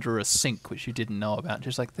hiding under a sink, which you didn't know about. And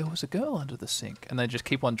she's like, there was a girl under the sink. And they just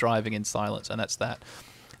keep on driving in silence, and that's that.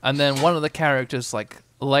 And then one of the characters, like,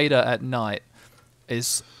 later at night,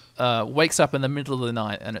 wakes up in the middle of the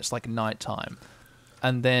night, and it's like nighttime.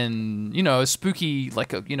 And then, you know, a spooky,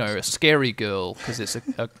 like a scary girl, because it's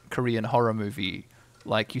a Korean horror movie,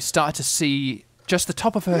 like you start to see just the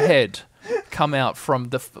top of her head come out from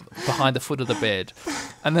behind the foot of the bed.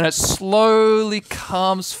 And then it slowly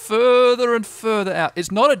comes further and further out.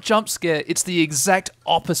 It's not a jump scare. It's the exact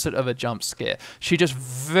opposite of a jump scare. She just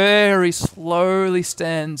very slowly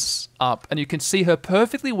stands up, and you can see her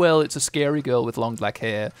perfectly well. It's a scary girl with long black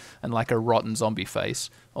hair and like a rotten zombie face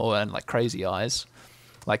and like crazy eyes,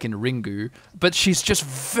 like in Ringu. But she's just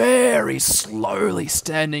very slowly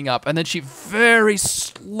standing up, and then she very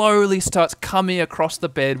slowly starts coming across the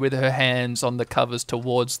bed with her hands on the covers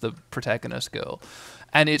towards the protagonist girl.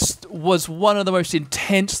 And it was one of the most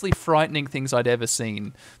intensely frightening things I'd ever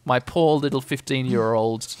seen. My poor little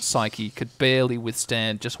 15-year-old psyche could barely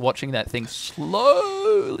withstand just watching that thing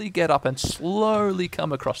slowly get up and slowly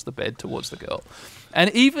come across the bed towards the girl. And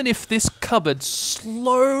even if this cupboard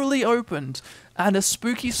slowly opened and a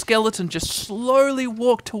spooky skeleton just slowly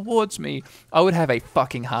walked towards me, I would have a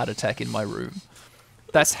fucking heart attack in my room.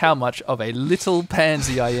 That's how much of a little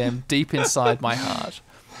pansy I am deep inside my heart.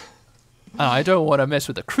 I don't want to mess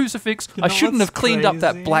with the crucifix. I shouldn't have cleaned up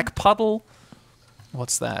that black puddle.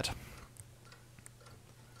 What's that?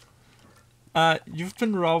 You've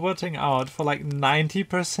been roboting out for like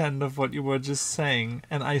 90% of what you were just saying,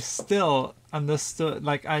 and I still understood,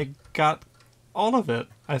 like I got all of it,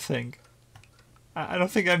 I think. I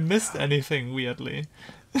don't think I missed anything, weirdly.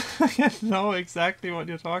 I know exactly what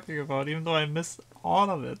you're talking about, even though I missed all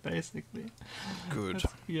of it, basically. Good. That's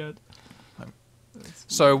weird.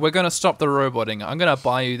 So we're going to stop the roboting. I'm going to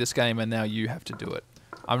buy you this game and now you have to do it.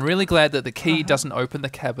 I'm really glad that the key doesn't open the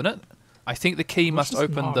cabinet. I think the key must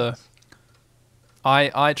open the...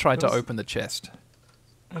 I tried to open the chest.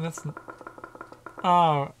 And that's...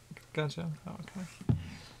 Oh, gotcha. Oh,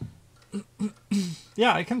 okay.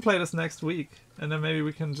 Yeah, I can play this next week. And then maybe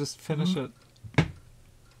we can just finish it.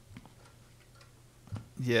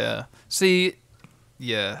 Yeah. See...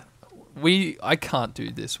 Yeah. I can't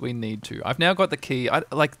do this. We need to. I've now got the key.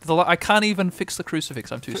 I can't even fix the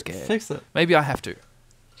crucifix. I'm too scared. Fix it. Maybe I have to.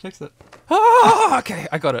 Fix it. Ah, okay,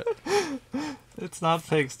 I got it. It's not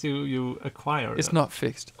fixed. You acquire it. It's not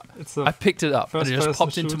fixed. I picked it up and it just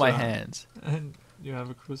popped into my hands. And you have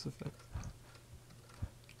a crucifix.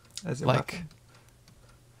 As your like.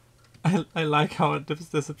 weapon. I like how it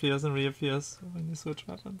disappears and reappears when you switch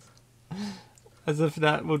weapons. As if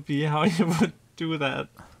that would be how you would do that.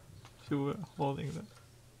 You were holding that.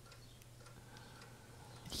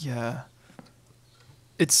 Yeah.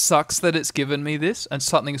 It sucks that it's given me this and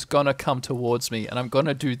something's gonna come towards me and I'm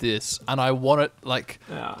gonna do this and I want it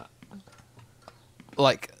Yeah.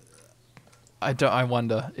 I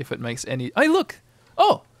wonder if it makes any... Hey, look!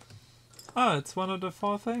 Oh! Oh, it's one of the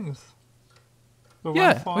 4 things.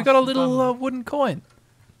 Yeah, we got a little wooden coin.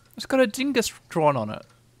 It's got a dingus drawn on it.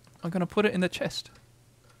 I'm gonna put it in the chest.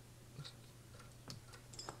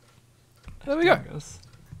 There we go.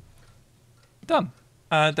 Done.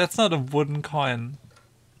 That's not a wooden coin.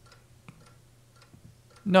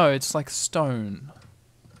 No, it's like stone.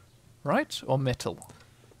 Right? Or metal?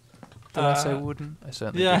 Did I say wooden? I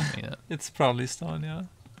certainly didn't mean it. It's probably stone, yeah.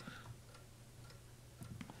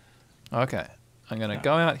 Okay. I'm going to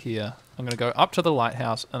go out here. I'm going to go up to the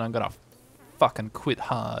lighthouse and I'm going to fucking quit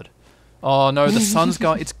hard. Oh no, the sun's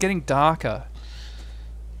going... It's getting darker.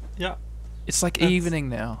 Yeah. It's like evening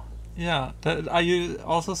now. Yeah. Are you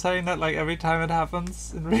also saying that like every time it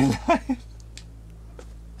happens in real life?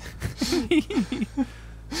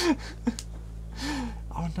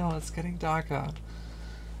 Oh no, it's getting darker.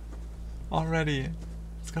 Already.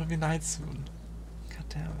 It's gonna be night soon. God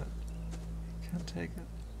damn it. Can't take it.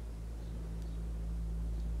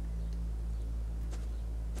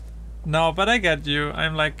 No, but I get you.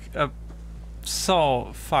 I'm like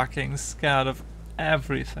so fucking scared of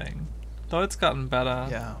everything. Though it's gotten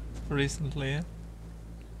better recently.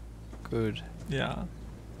 Good. Yeah.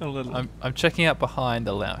 A little. I'm checking out behind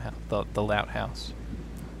the Lighthouse.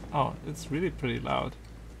 Oh, it's really pretty loud.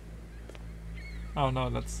 Oh no,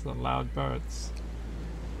 that's the loud birds.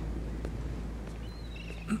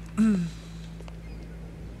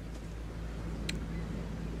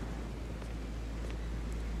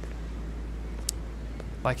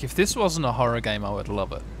 Like, if this wasn't a horror game, I would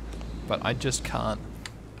love it. But I just can't.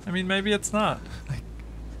 I mean, maybe it's not.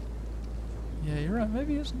 Yeah, you're right.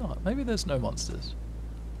 Maybe it's not. Maybe there's no monsters.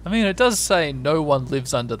 I mean, it does say no one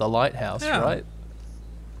lives under the lighthouse, right?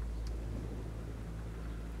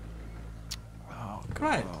 Oh, God.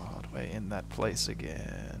 Right. We're in that place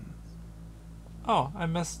again. Oh, I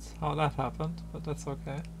missed how that happened, but that's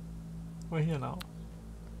okay. We're here now.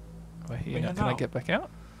 We're here now. Can I get back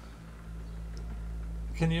out?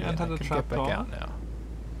 Can you enter the trap door? I can get back out now.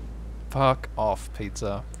 Fuck off,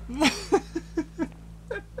 pizza.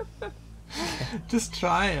 Just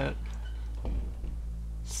try it.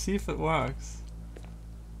 See if it works.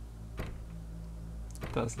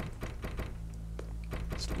 It doesn't.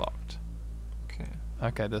 It's locked. Okay.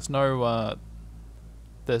 Okay, there's no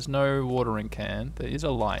watering can. There is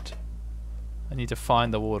a light. I need to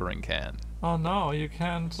find the watering can. Oh no, you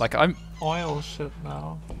can't oil shit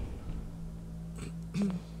now.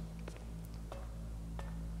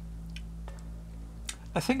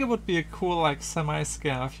 I think it would be a cool like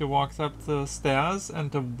semi-scare if you walked up the stairs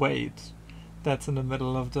and the weight that's in the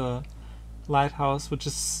middle of the lighthouse would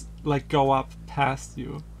just like go up past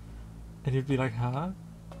you, and you'd be like, huh?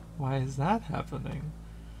 Why is that happening?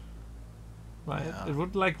 Like, Yeah. it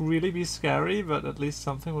would like really be scary, but at least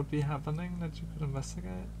something would be happening that you could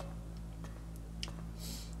investigate.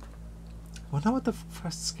 Wonder what the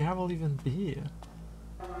first scare will even be.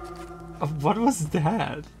 What was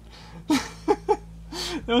that?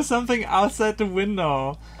 There was something outside the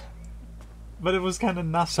window, but it was kind of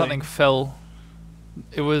nothing. Something fell.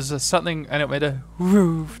 It was something, and it made a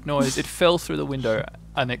woof noise. It fell through the window,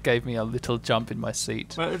 and it gave me a little jump in my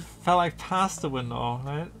seat. But it fell like past the window,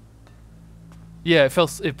 right? Yeah, it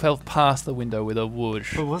fell past the window with a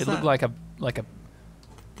whoosh. But was It looked that- like a.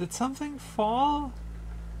 Did something fall?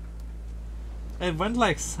 It went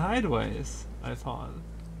like sideways, I thought.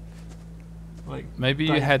 Like Maybe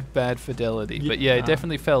you like- had bad fidelity, but yeah, it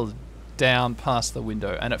definitely fell down past the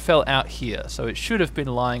window, and it fell out here, so it should have been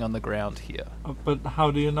lying on the ground here. But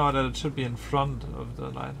how do you know that it should be in front of the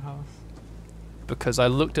lighthouse? Because I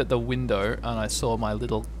looked at the window and I saw my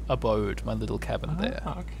little abode, my little cabin there.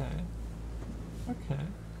 Okay.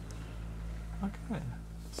 Okay.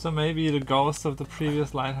 So maybe the ghost of the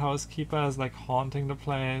previous lighthouse keeper is like haunting the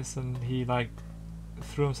place, and he like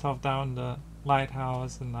threw himself down the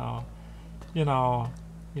lighthouse, and now, you know,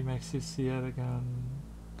 he makes you see it again.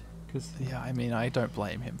 Cause Yeah, I mean, I don't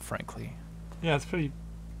blame him, frankly. yeah, it's pretty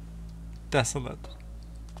desolate,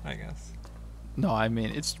 I guess. No, I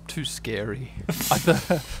mean, it's too scary.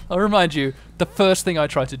 I'll remind you, the first thing I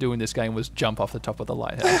tried to do in this game was jump off the top of the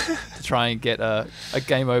lighthouse to try and get a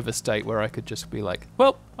game over state where I could just be like,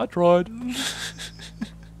 well, I tried.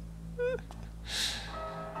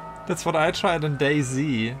 That's what I tried on Day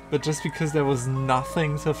Z, but just because there was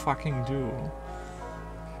nothing to fucking do.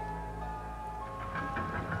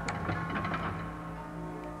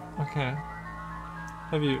 Okay.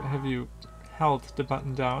 Have you held the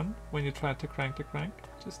button down when you tried to crank the crank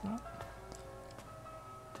just now?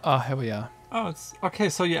 Oh, here we are. Oh, it's okay.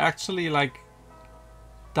 So you actually like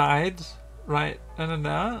died right then and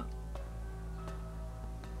there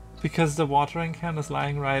because the watering can is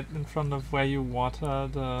lying right in front of where you water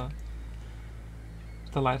the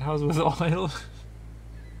lighthouse with oil.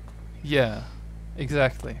 Yeah,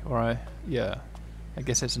 exactly. Or yeah. I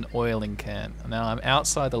guess it's an oiling can. Now I'm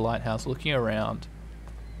outside the lighthouse looking around,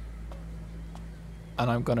 and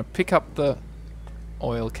I'm going to pick up the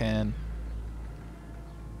oil can.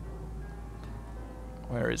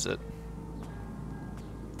 Where is it?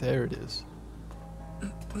 There it is.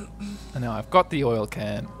 And now I've got the oil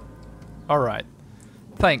can. Alright.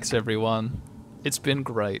 Thanks, everyone. It's been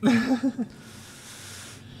great.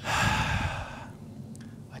 I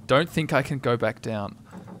don't think I can go back down.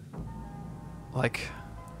 Like...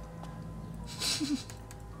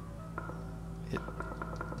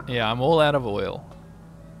 Yeah, I'm all out of oil.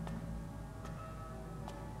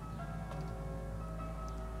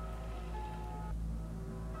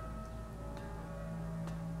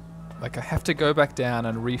 Like, I have to go back down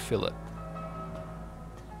and refill it.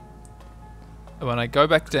 And when I go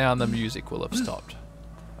back down, the music will have stopped.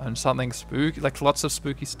 And something spooky, like lots of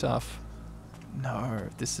spooky stuff. No,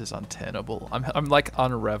 this is untenable. I'm like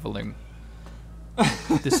unraveling.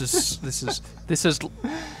 This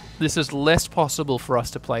is less possible for us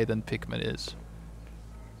to play than Pikmin is.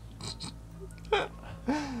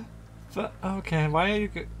 But okay, why are you?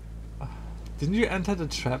 Didn't you enter the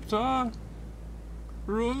trapdoor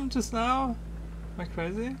room just now? Am I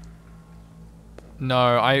crazy? No,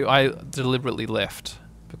 I deliberately left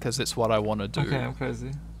because it's what I want to do. Okay, I'm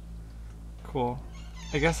crazy. Cool.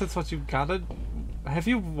 I guess that's what you gotta. Have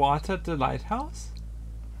you watered the lighthouse?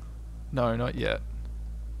 No, not yet.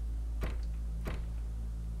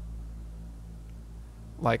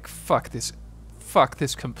 Like, fuck this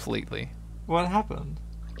completely. What happened?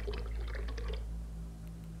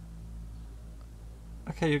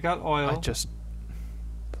 Okay, you got oil.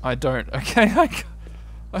 I don't. Okay,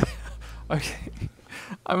 okay.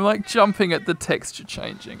 I'm like jumping at the texture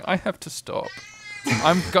changing. I have to stop.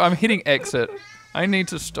 I'm hitting exit. I need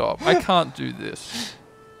to stop. I can't do this.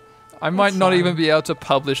 I might not even be able to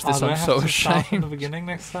publish this. Do I I'm have so to start from the ashamed. beginning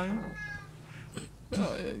next time?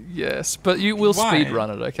 Yes, but you will Why? speed run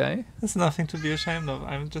it, okay? There's nothing to be ashamed of.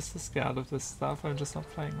 I'm just scared of this stuff. I'm just not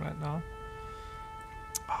playing right now.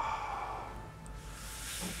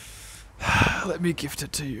 Let me gift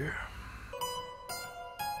it to you.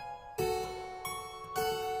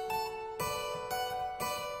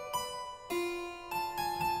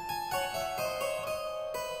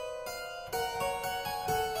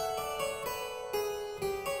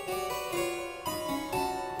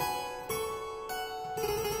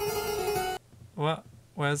 What?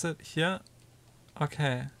 Where is it? Here?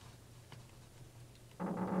 Okay.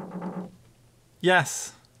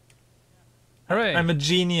 Yes. Hooray! I'm a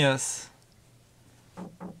genius.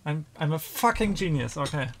 I'm a fucking genius.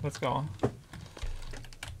 Okay, let's go.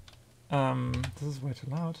 This is way too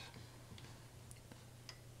loud.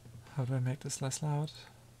 How do I make this less loud?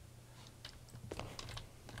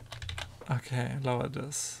 Okay, lower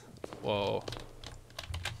this. Whoa.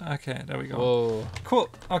 Okay, there we go. Whoa. Cool.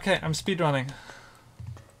 Okay, I'm speedrunning.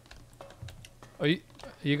 Oh,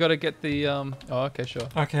 you gotta get the Oh, okay, sure.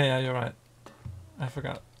 Okay, yeah, you're right. I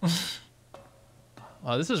forgot.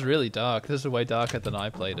 Oh, this is really dark. This is way darker than I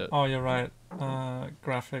played it. Oh, you're right.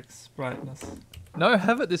 Graphics, brightness. No,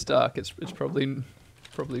 have it this dark. It's probably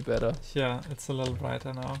better. Yeah, it's a little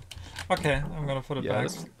brighter now. Okay, I'm gonna put it back.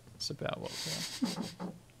 That's about what.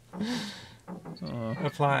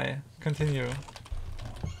 Apply. Continue.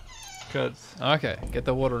 Good. Okay, get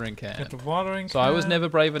the watering can. Get the watering So can. I was never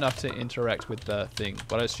brave enough to interact with the thing,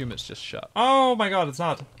 but I assume it's just shut. Oh my god, it's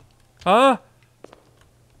not. Huh?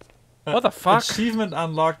 What the fuck? Achievement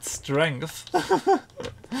unlocked strength.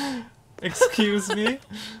 Excuse me?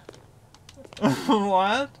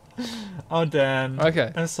 What? Oh, Dan.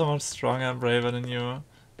 Okay. I'm so much stronger and braver than you.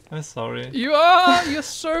 I'm sorry. You are! You're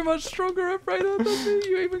so much stronger and braver than me.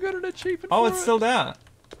 You even got an achievement Oh, for it's it. still there.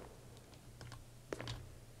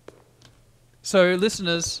 So,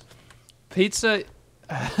 listeners, Pizza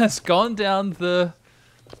has gone down the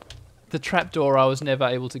trapdoor I was never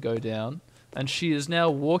able to go down, and she is now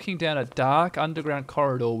walking down a dark underground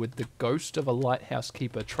corridor with the ghost of a lighthouse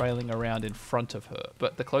keeper trailing around in front of her.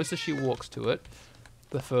 But the closer she walks to it,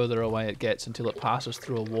 the further away it gets until it passes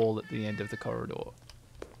through a wall at the end of the corridor.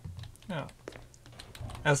 Yeah.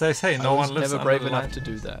 As I say, no I one was lives never under brave the enough light. to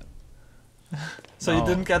do that. So No. you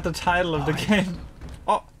didn't get the title of the game.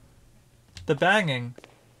 Oh, the banging.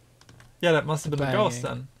 Yeah, that must have been a ghost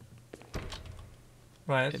then.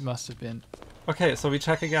 Right. It must have been. Okay, so we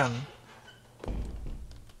check again.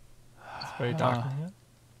 It's very dark in here.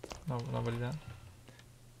 No, nobody there.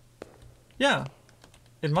 Yeah,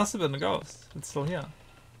 it must have been a ghost. It's still here.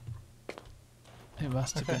 It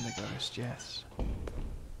must have Okay. been the ghost, yes.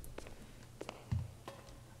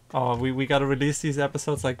 Oh, we gotta release these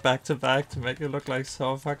episodes like back to back to make it look like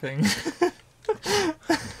so fucking.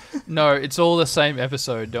 No, it's all the same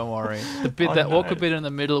episode, don't worry. The bit, Oh, that no. awkward bit in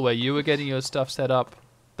the middle where you were getting your stuff set up,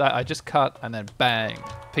 that I just cut and then bang,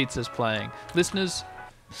 Pizza's playing. Listeners,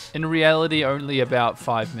 in reality only about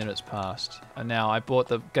 5 minutes passed. And now I bought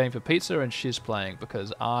the game for Pizza and she's playing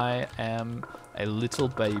because I am a little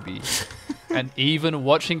baby. And even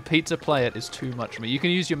watching Pizza play it is too much for me. You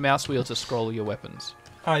can use your mouse wheel to scroll your weapons.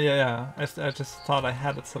 Oh yeah. I just thought I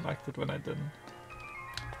had it selected when I didn't.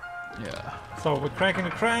 Yeah. So we're cranking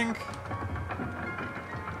the crank.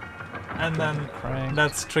 And then Crank.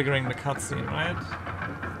 that's triggering the cutscene, right?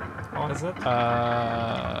 Or is it?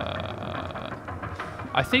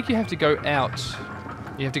 I think you have to go out.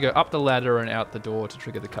 You have to go up the ladder and out the door to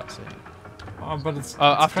trigger the cutscene. Oh, but it's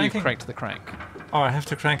After cranking. you've cranked the crank. Oh, I have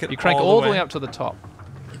to crank it. You crank all the way up to the top.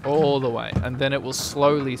 All the way. And then it will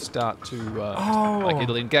slowly start to... like,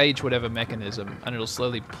 it'll engage whatever mechanism, and it'll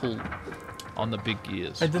slowly pull on the big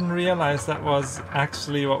gears. I didn't realize that was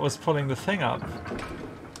actually what was pulling the thing up.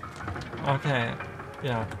 Okay.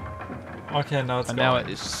 Yeah. Okay, now it's And going. now it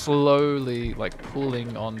is slowly, like,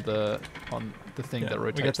 pulling on the thing that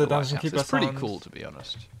rotates we get the dungeon lighthouse. keeper It's pretty sound. cool, to be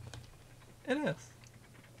honest. It is.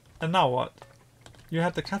 And now what? You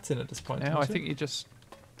had the cutscene at this point. Now didn't I think you just...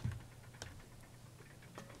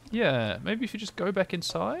 Yeah, maybe if you just go back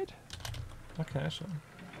inside? Okay, sure.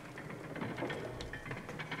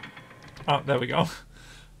 Oh, there we go.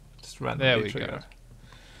 Just randomly There we triggered.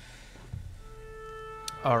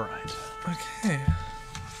 go. Alright. Okay.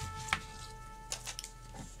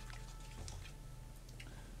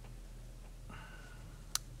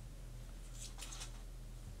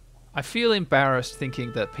 I feel embarrassed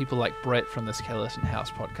thinking that people like Brett from the Skeleton House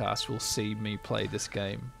podcast will see me play this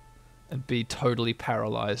game and be totally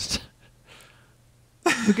paralyzed.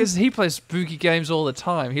 Because he plays spooky games all the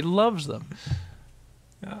time. He loves them.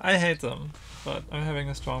 Yeah, I hate them, but I'm having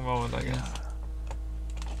a strong moment, I guess.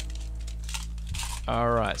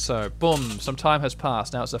 Alright, so, boom, some time has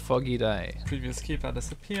passed. Now it's a foggy day. Previous keeper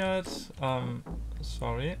disappeared.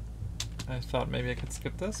 Sorry. I thought maybe I could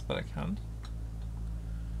skip this, but I can't.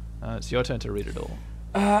 It's your turn to read it all.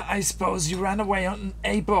 I suppose you ran away on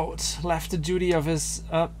a boat, left the duty of his,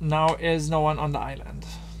 now is no one on the island.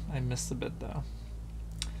 I missed a bit there.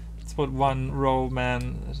 That's what one row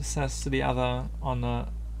man says to the other on a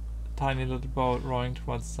tiny little boat rowing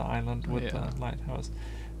towards the island with the lighthouse.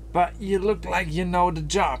 But you look like you know the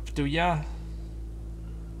job, do ya?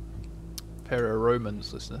 Pair of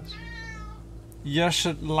Romans, listeners. You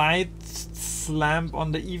should light lamp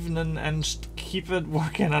on the evening and keep it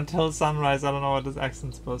working until sunrise. I don't know what this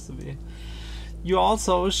accent's supposed to be. You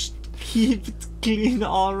also should keep it clean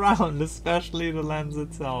all around, especially the lens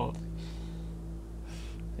itself.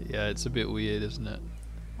 Yeah, it's a bit weird, isn't it?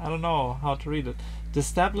 I don't know how to read it. The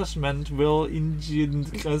establishment will engine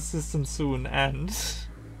a system soon, and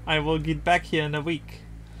I will get back here in a week.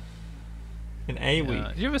 In a week.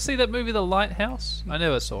 Did you ever see that movie, The Lighthouse? I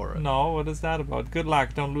never saw it. No, what is that about? Good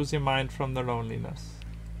luck, don't lose your mind from the loneliness.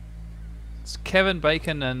 It's Kevin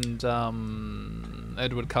Bacon and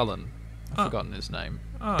Edward Cullen. I've forgotten his name.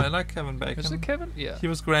 Oh, I like Kevin Bacon. Is it Kevin? Yeah. He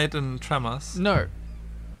was great in Tremors. No.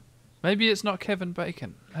 Maybe it's not Kevin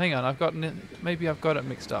Bacon. Hang on, maybe I've got it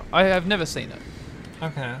mixed up. I have never seen it.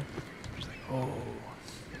 Okay. Oh.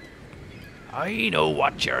 I know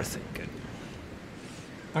what you're thinking.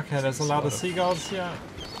 Okay, there's a lot of seagulls here.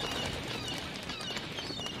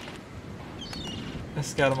 I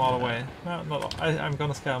scared them all away. No, I'm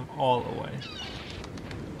gonna scare them all away.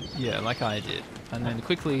 Yeah, like I did. And then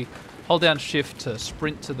quickly hold down shift to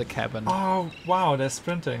sprint to the cabin. Oh, wow, they're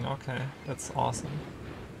sprinting. Okay, that's awesome.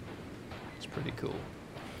 It's pretty cool.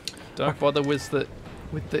 Don't bother with the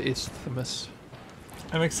isthmus.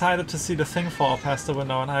 I'm excited to see the thing fall past the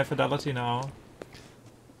window in high fidelity now.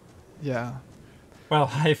 Yeah. Well,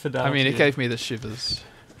 high fidelity. I mean, it gave me the shivers.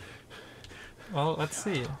 Well, let's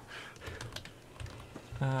see.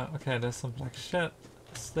 Okay, there's some black shit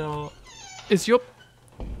still. Is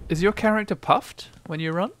your character puffed when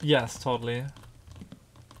you run? Yes, totally.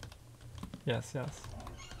 Yes.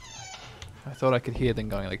 I thought I could hear them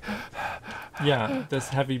going like... Yeah, there's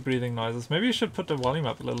heavy breathing noises. Maybe you should put the volume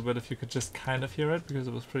up a little bit if you could just kind of hear it, because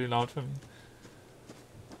it was pretty loud for me.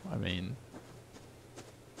 I mean...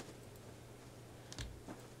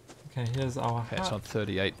 Okay, here's our Okay, it's on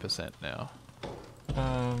 38% now.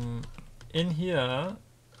 In here,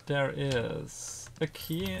 there is a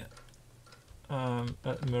key, a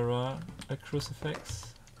mirror, a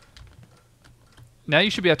crucifix. Now you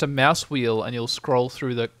should be able to mouse wheel and you'll scroll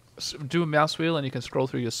through the... Do a mouse wheel and you can scroll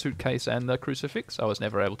through your suitcase and the crucifix. I was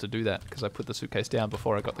never able to do that because I put the suitcase down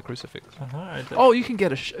before I got the crucifix. Oh, you can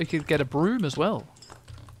get a broom as well.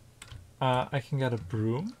 I can get a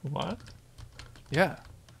broom? What? Yeah.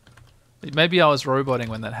 Maybe I was roboting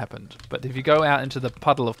when that happened, but if you go out into the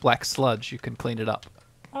puddle of black sludge, you can clean it up.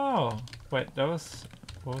 Oh, wait, what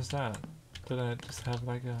was that? Did I just have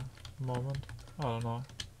like a moment? I don't know.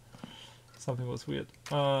 Something was weird.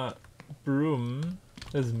 Broom.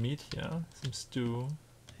 There's meat here, some stew.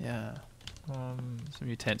 Yeah. Some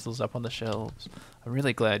utensils up on the shelves. I'm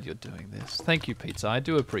really glad you're doing this. Thank you, Pizza. I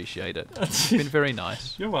do appreciate it. It's been very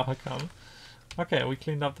nice. You're welcome. Okay, we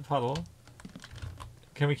cleaned up the puddle.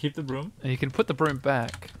 Can we keep the broom? And you can put the broom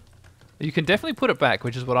back. You can definitely put it back,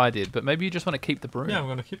 which is what I did, but maybe you just want to keep the broom. Yeah, I'm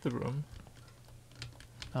going to keep the broom.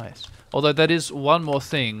 Nice. Although that is one more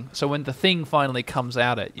thing. So when the thing finally comes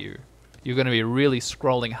out at you, you're going to be really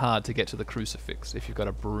scrolling hard to get to the crucifix if you've got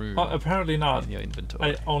a broom. Oh, apparently not. In your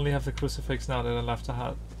inventory. I only have the crucifix now that I left the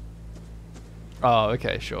hut. Oh,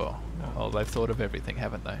 okay, sure. No. Oh, they've thought of everything,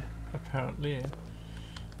 haven't they? Apparently.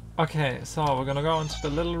 Okay, so we're going to go into the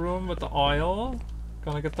little room with the oil.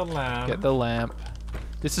 Gonna get the lamp. Get the lamp.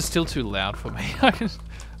 This is still too loud for me. I'm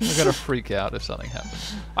gonna freak out if something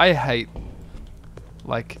happens. I hate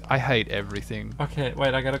everything. Okay,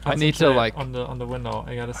 wait, I gotta concentrate I need to like on the window.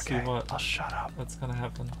 I gotta see I'll shut up. what's gonna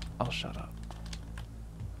happen. I'll shut up.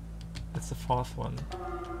 It's the fourth one.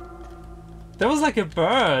 There was like a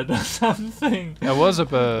bird or something. There was a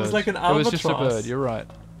bird. It was like an albatross. It was just a bird. You're right.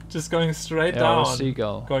 Just going straight Yeah, down. or a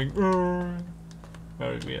seagull. Going.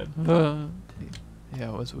 Very weird.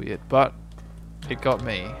 Yeah, it was weird, but it got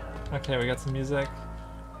me. Okay, we got some music.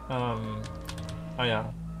 Oh yeah.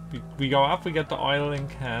 We go up, we get the oiling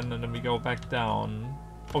can, and then we go back down.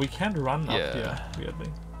 Oh, we can't run up here, weirdly.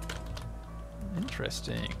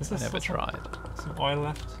 Interesting. Is I never tried. Some oil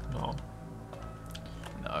left? No.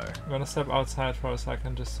 No. I'm gonna step outside for a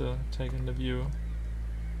second just to take in the view.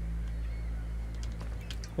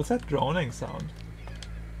 What's that droning sound?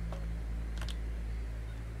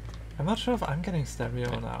 I'm not sure if I'm getting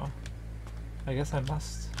stereo now. I guess I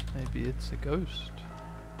must. Maybe it's a ghost.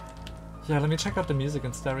 Yeah, let me check out the music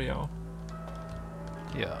in stereo.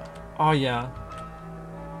 Yeah. Oh yeah.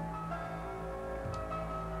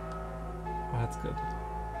 Oh, that's good.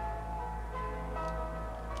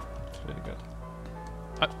 It's really good.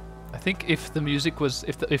 I think if the music was,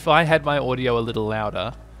 if I had my audio a little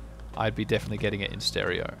louder, I'd be definitely getting it in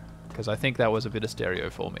stereo. Because I think that was a bit of stereo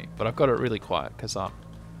for me. But I've got it really quiet because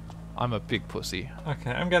I'm a big pussy.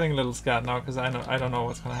 Okay, I'm getting a little scared now because I don't know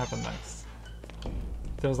what's gonna happen next.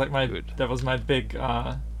 That was like my that was my big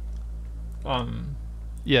Yeah,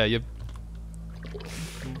 you.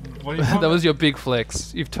 What do you call that it? was your big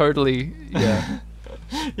flex. You've totally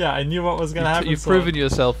Yeah, I knew what was gonna happen. You've proven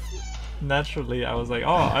yourself. Naturally, I was like,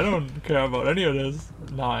 oh, I don't care about any of this.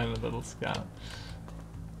 Now I'm a little scared.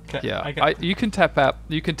 Okay, Yeah, you can tap out.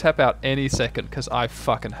 You can tap out any second because I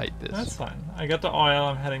fucking hate this. That's fine. I got the oil.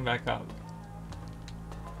 I'm heading back up.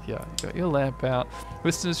 Yeah, you got your lamp out.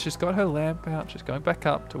 Listeners, she's got her lamp out. She's going back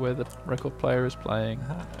up to where the record player is playing.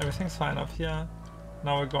 Everything's fine up here.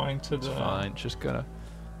 Now we're going to the. Fine. Just gonna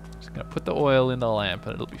put the oil in the lamp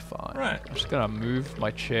and it'll be fine. Right. I'm just gonna move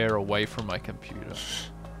my chair away from my computer.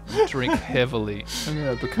 Drink heavily. I'm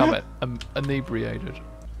gonna become inebriated.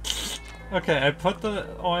 Okay, I put the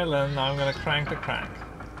oil in. Now I'm gonna crank the crank.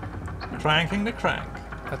 Cranking the crank.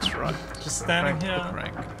 That's right. Just standing Crank here, the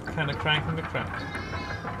crank. kind of cranking the crank.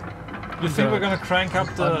 You think we're gonna crank up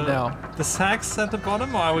the sax at the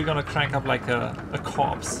bottom, or are we gonna crank up like a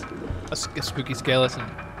corpse? A spooky skeleton.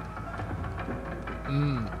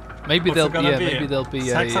 Maybe there'll be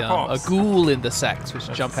a ghoul in the sax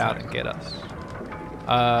which jump out and get us.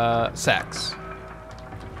 Sax.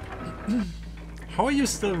 How are you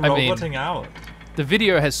still roboting out? The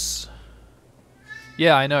video has.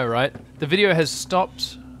 Yeah, I know, right? The video has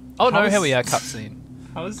stopped. Oh no, here we are, cutscene.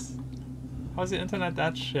 How's the internet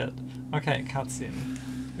that shit? Okay, cutscene.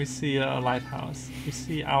 We see a lighthouse. We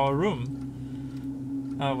see our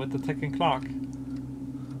room with the ticking clock.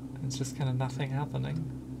 It's just kind of nothing happening.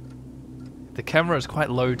 The camera is quite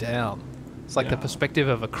low down. It's like the perspective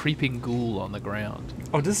of a creeping ghoul on the ground.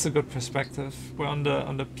 Oh, this is a good perspective. We're on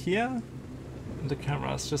the pier, and the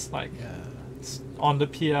camera is just like on the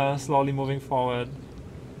pier, slowly moving forward.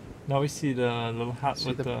 Now we see the little hut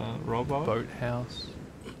with the rowboat. Boathouse.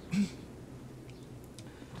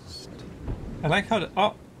 I like how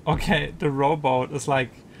the rowboat is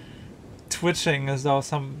like twitching as though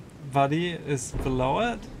somebody is below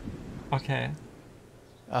it. Okay.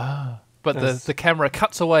 But the camera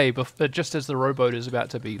cuts away just as the rowboat is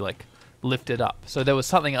about to be like lifted up. So there was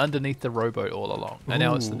something underneath the rowboat all along. And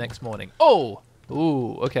now it's the next morning. Oh!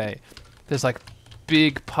 Ooh, okay. There's like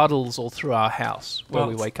big puddles all through our house where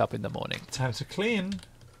we wake up in the morning. Time to clean.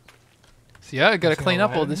 So yeah, gotta clean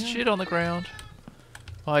up all this shit on the ground.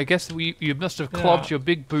 Oh, I guess you must have clogged your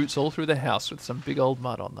big boots all through the house with some big old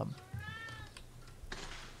mud on them.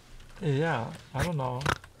 Yeah, I don't know.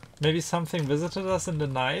 Maybe something visited us in the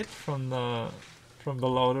night from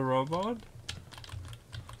below the rowboat.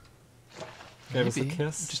 Gave us a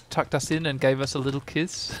kiss. Just tucked us in and gave us a little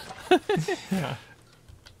kiss. Yeah.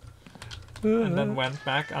 And then went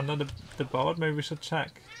back under the boat. Maybe we should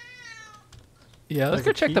check. Yeah, let's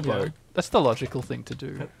go check the boat. That's the logical thing to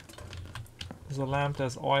do. There's a lamp,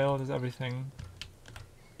 there's oil, there's everything.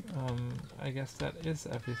 I guess that is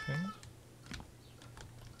everything.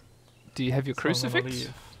 Do you have your crucifix?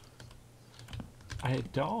 I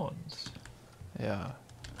don't. Yeah.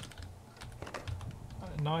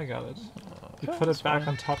 Now I got it. You put it back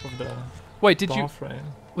on top of the door frame.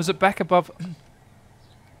 Was it back above?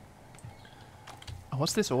 Oh,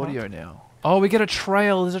 what's this audio now? Oh, we get a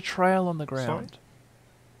trail. There's a trail on the ground. Sorry?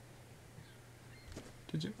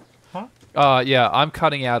 Did you? Huh? Yeah, I'm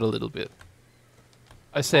cutting out a little bit.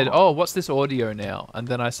 I said, oh, what's this audio now? And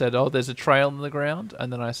then I said, oh, there's a trail on the ground.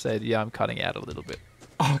 And then I said, yeah, I'm cutting out a little bit.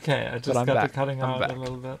 Okay, I just got the cutting out a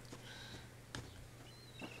little bit.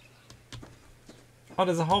 Oh,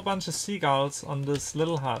 there's a whole bunch of seagulls on this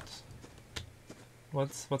little hut.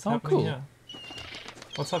 What's happening here?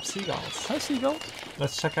 What's up, seagulls? Hi, seagulls.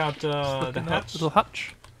 Let's check out the hatch. Little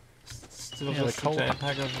hutch. Still just a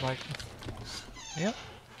JPEG of like. Yep.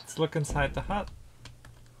 Let's look inside the hut.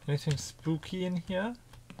 Anything spooky in here?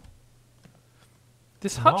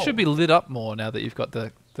 This hut should be lit up more now that you've got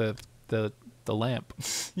the lamp.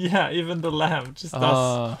 Yeah, even the lamp just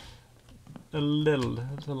does a little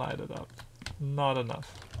to light it up. Not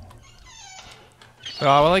enough.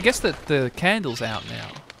 Well, I guess that the candle's out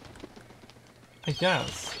now. I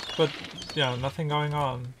guess, but yeah, nothing going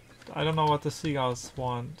on. I don't know what the seagulls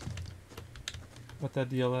want. What their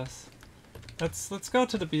deal is. Let's go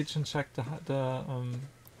to the beach and check the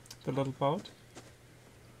little boat.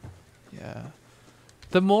 Yeah.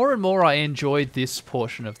 The more and more I enjoyed this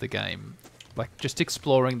portion of the game, like just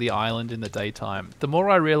exploring the island in the daytime, the more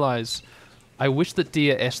I realize I wish that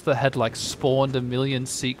Dear Esther had like spawned a million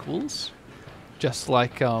sequels. Just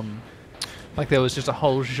like there was just a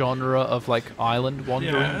whole genre of like island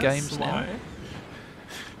wandering games now.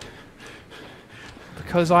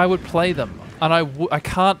 Because I would play them, and I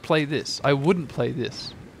can't play this. I wouldn't play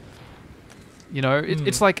this. You know,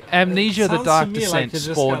 it's like Amnesia: The Dark Descent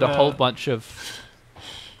spawned a whole bunch of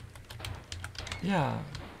Yeah.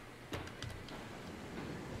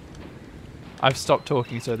 I've stopped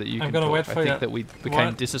talking so that you I'm can gonna talk. wait for I think you. that we became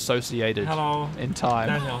What? disassociated Hello, in time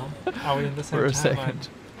Daniel. Are we in the same for a timeline? second.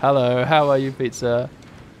 Hello, how are you, Pizza?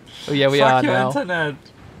 Oh yeah, we Fuck are your now. internet.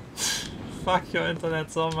 Fuck your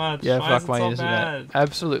internet so much. Yeah, Why fuck is it my so internet. bad?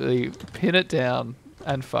 Absolutely pin it down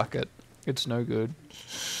and fuck it. It's no good.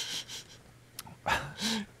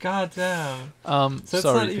 God damn. So it's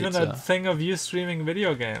sorry, not even Pizza. a thing of you streaming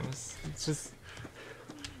video games. It's just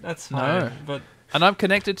that's fine. No. But And I'm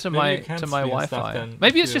connected to maybe my you can to my stream Wi-Fi. stuff then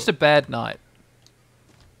Maybe if it's you- just a bad night.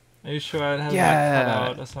 are you sure it has like cut Yeah.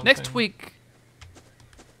 out or something?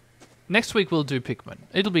 Next week we'll do Pikmin.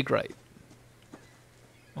 It'll be great.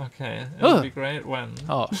 Okay, it'll Ugh. be great when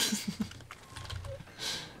Oh,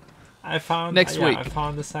 I found Next week. I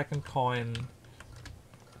found the second coin.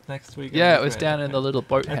 Next week. yeah, it'll it be was great, down in okay. the little I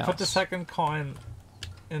boathouse. put the second coin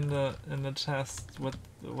in the chest with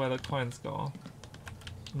where the coins go.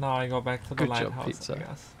 Now I go back to the Good job, lighthouse, Pizza. I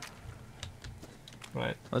guess.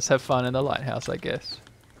 Right. Let's have fun in the lighthouse, I guess.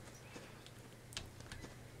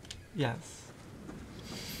 Yes.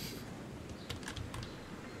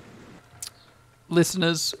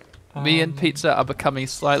 Listeners, me and Pizza are becoming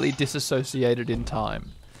slightly disassociated in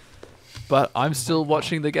time. But I'm still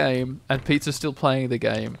watching the game, and Pizza's still playing the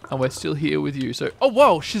game, and we're still here with you. So, oh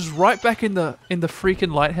wow, she's right back in the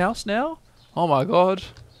freaking lighthouse now. Oh my god.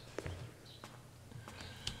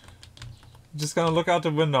 Just gonna look out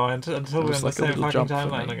the window until It we're was in like the a same little fucking jump for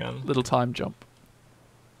timeline me. again. Little time jump.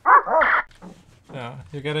 Yeah,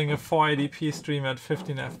 you're getting a 480p stream at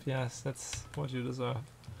 15 FPS. That's what you deserve.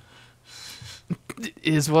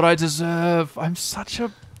 Is what I deserve. I'm such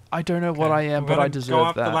a... I don't know what I am, but I Go deserve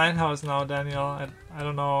up the that. lighthouse now, Daniel. I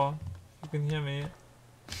don't know if you can hear me.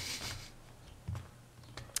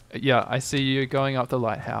 Yeah, I see you going up the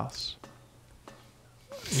lighthouse.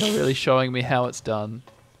 You're really showing me how it's done.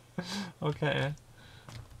 Okay.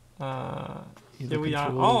 You're Here we looking are.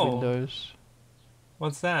 through all the Oh, windows.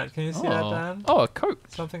 what's that? Can you see that, Dan? Oh, a coat.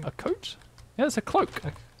 Something. A coat? Yeah, it's a cloak.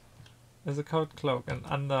 There's a coat cloak, and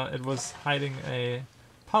under it was hiding a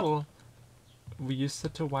puddle. We used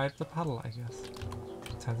it to wipe the puddle, I guess.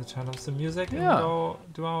 Time to turn off the music and go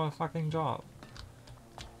do our fucking job.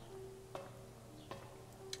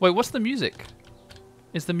 Wait, what's the music?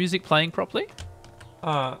 Is the music playing properly?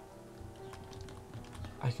 I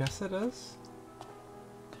guess it is.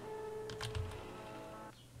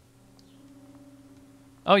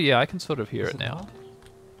 Oh yeah, I can sort of hear Is it now.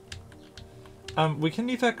 not? We can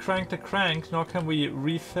neither crank the crank, nor can we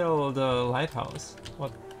refill the lighthouse.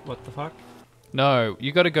 What the fuck? No,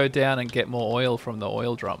 you got to go down and get more oil from the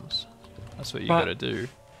oil drums. That's what you got to do.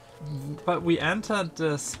 But we entered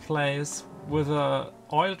this place with a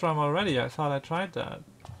oil drum already. I thought I tried that.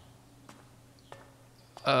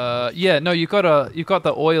 Yeah, no, you got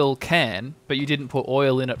the oil can, but you didn't put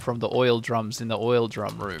oil in it from the oil drums in the oil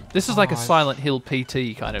drum room. This is like a Silent Hill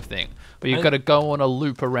PT kind of thing, but you've got to go on a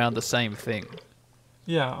loop around the same thing.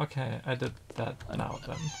 Yeah, okay, I did that now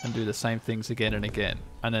then. And do the same things again and again,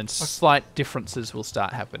 and then slight differences will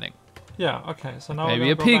start happening. Yeah, okay, so now Maybe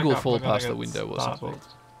we're a gonna pig go will back up. fall We're gonna past the get window or startled. something.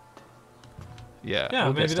 Yeah, Yeah,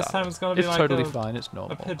 we'll maybe get this started. time it's gonna be It's like totally a fine. It's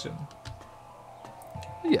normal. pigeon.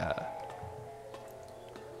 Yeah.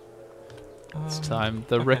 This time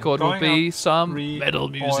the okay, record will going be up, some metal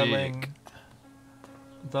music. Oiling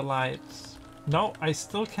the lights. No, I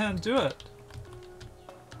still can't do it.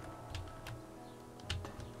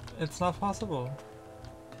 It's not possible.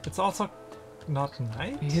 It's also not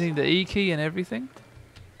night. You're hitting the E key and everything.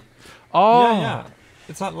 Oh, Yeah.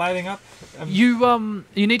 It's not lighting up. You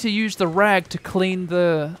need to use the rag to clean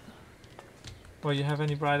the. Well, you have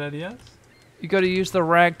any bright ideas? You got to use the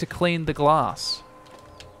rag to clean the glass.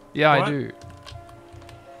 Yeah, What? I do.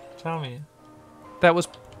 Tell me. That was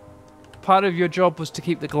part of your job, was to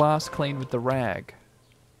keep the glass clean with the rag.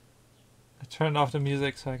 I turned off the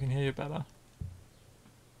music so I can hear you better.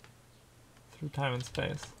 Through time and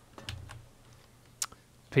space.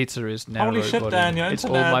 Pizza is now Holy roboting. shit, Dan, your It's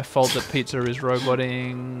all internet. my fault that Pizza is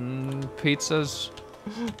roboting. Pizza's.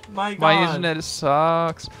 My God. My internet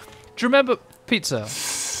sucks. Do you remember Pizza?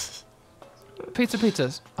 Pizza,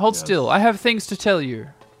 hold Yes. still. I have things to tell you.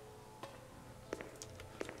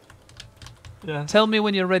 Yeah. Tell me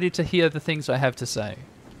when you're ready to hear the things I have to say.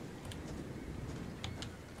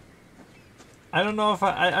 I don't know if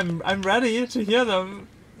I'm ready to hear them.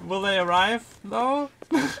 Will they arrive though?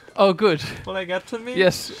 Oh, good. Will they get to me?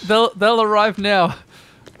 Yes, they'll arrive now.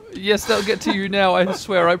 Yes, they'll get to you now. I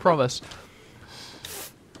swear, I promise.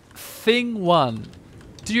 Thing one.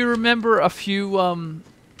 Do you remember a few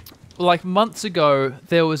like months ago,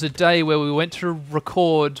 there was a day where we went to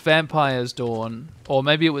record Vampire's Dawn, or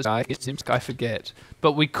maybe it was I forget,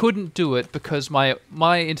 but we couldn't do it because my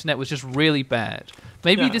internet was just really bad.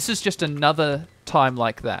 Maybe this is just another time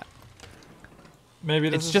like that. Maybe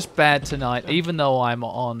it's just bad tonight, even though I'm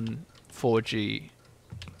on 4G.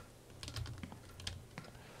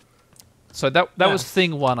 So that was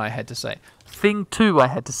thing one I had to say. Thing two I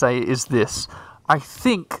had to say is this. I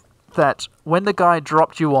think that when the guy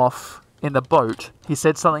dropped you off in the boat, he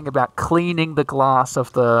said something about cleaning the glass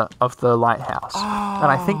of the lighthouse. Oh.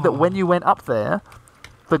 And I think that when you went up there,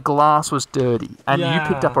 the glass was dirty, and you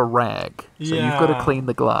picked up a rag. So you've got to clean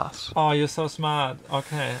the glass. Oh, you're so smart.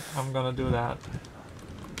 Okay, I'm gonna do that.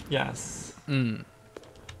 Yes.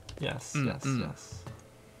 Yes, yes.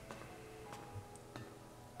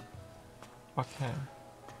 Okay.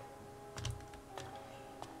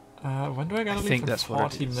 When do I gotta leave? For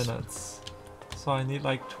 40 minutes. So I need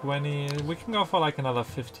like 20. We can go for like another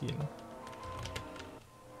 15.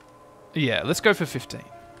 Yeah, let's go for 15.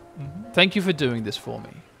 Thank you for doing this for me.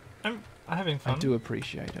 I'm having fun. I do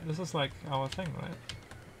appreciate it. This is like our thing, right?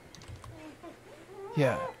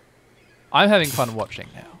 Yeah. I'm having fun watching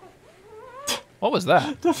now. What was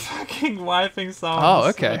that? The fucking wiping sound. Oh,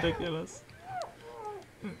 okay. Is ridiculous.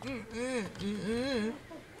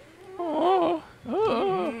 Oh.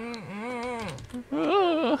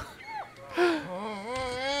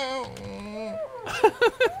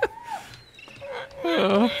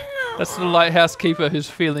 That's the lighthouse keeper who's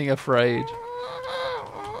feeling afraid.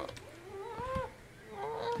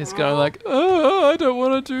 He's going like, oh, I don't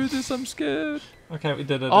want to do this, I'm scared. Okay, we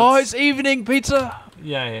did it. Oh, it's evening, pizza!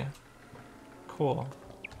 Yeah. Cool.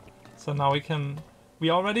 So now we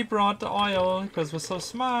already brought the oil, because we're so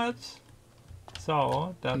smart.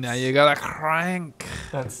 So, that's... Now you gotta crank.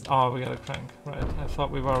 Oh, we gotta crank. Right, I thought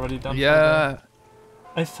we were already done. Yeah.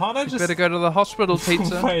 I thought I you better go to the hospital,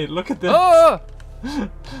 pizza. Wait, look at this. Oh!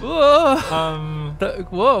 Whoa!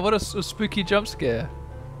 Whoa, what a spooky jump scare.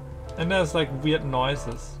 And there's like weird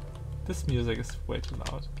noises. This music is way too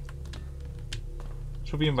loud.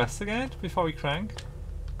 Should we investigate before we crank?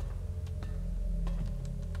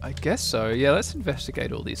 I guess so. Yeah, let's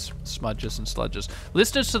investigate all these smudges and sludges.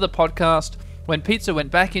 Listeners to the podcast, when Pizza went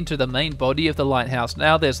back into the main body of the lighthouse,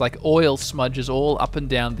 now there's like oil smudges all up and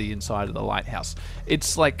down the inside of the lighthouse.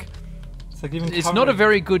 It's like it's not a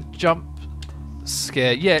very good jump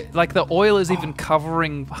scare. Yeah, like the oil is even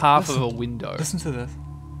covering half of a window. Listen to this.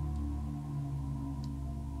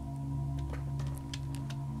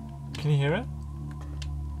 Can you hear it?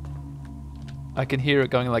 I can hear it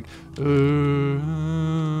going like...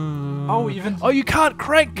 Oh, you can't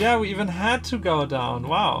crank! Yeah, we even had to go down.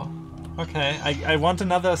 Wow. Okay, I want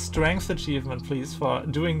another strength achievement, please, for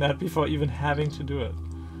doing that before even having to do it.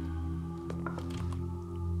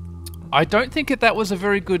 I don't think that was a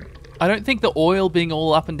very good... I don't think the oil being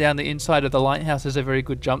all up and down the inside of the lighthouse is a very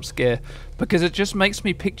good jump scare, because it just makes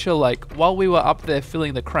me picture, like, while we were up there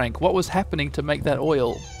filling the crank, what was happening to make that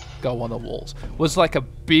oil go on the walls? Was like a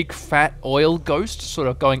big fat oil ghost sort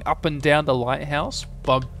of going up and down the lighthouse,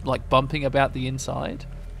 like bumping about the inside?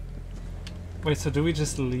 Wait, so do we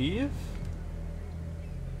just leave?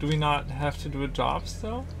 Do we not have to do a job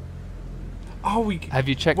still? Oh, have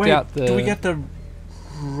you checked out the... Do we get the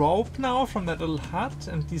rope now from that little hut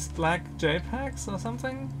and these black JPEGs or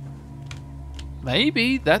something?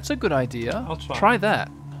 Maybe that's a good idea. I'll try. Try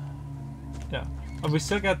that. Yeah, and we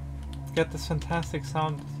still get this fantastic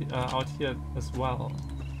sound out here as well.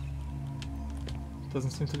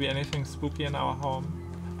 Doesn't seem to be anything spooky in our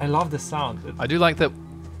home. I love the sound. I do like that.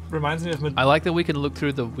 Reminds me of... I like that we can look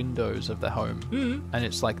through the windows of the home, and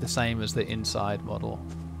it's like the same as the inside model.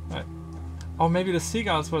 Right. Oh, maybe the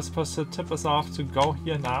seagulls were supposed to tip us off to go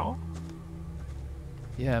here now?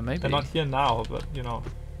 Yeah, maybe. They're not here now, but, you know.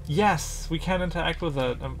 Yes, we can interact with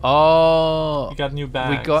it. Oh! We got new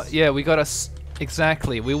bags. We got a...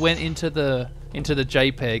 Exactly. We went into the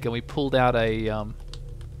JPEG and we pulled out a...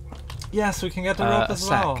 Yes, we can get the rope as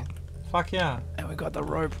well. Fuck yeah. And we got the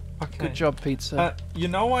rope. Okay. Good job, Pizza. You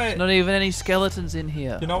know why... There's not even any skeletons in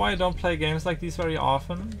here. You know why I don't play games like these very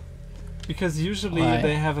often? Because usually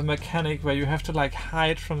they have a mechanic where you have to like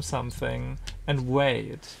hide from something and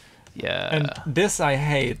wait. Yeah. And this I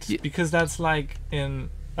hate, because that's like in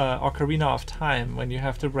Ocarina of Time, when you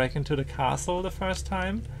have to break into the castle the first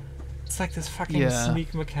time. It's like this fucking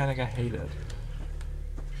sneak mechanic, I hate it.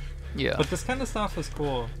 Yeah. But this kind of stuff is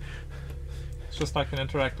cool. It's just like an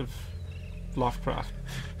interactive Lovecraft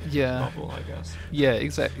novel, I guess. Yeah,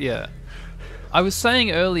 exactly. Yeah. I was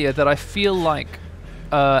saying earlier that I feel like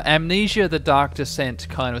Amnesia: The Dark Descent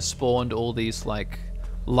kind of spawned all these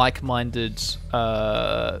like-minded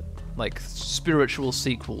like spiritual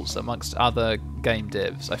sequels amongst other game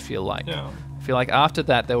devs. I feel like. Yeah. I feel like after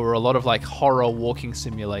that there were a lot of like horror walking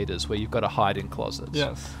simulators where you've got to hide in closets.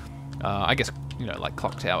 Yes. I guess, you know, like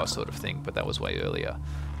Clock Tower sort of thing, but that was way earlier.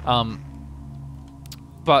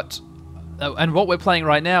 And what we're playing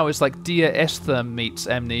right now is like Dear Esther meets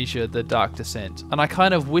Amnesia: The Dark Descent. And I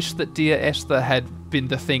kind of wish that Dear Esther had been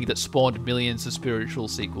the thing that spawned millions of spiritual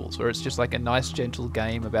sequels, where it's just like a nice, gentle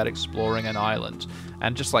game about exploring an island.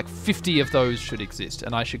 And just like 50 of those should exist,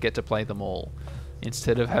 and I should get to play them all,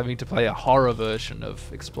 instead of having to play a horror version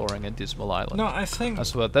of exploring a dismal island. No, I think...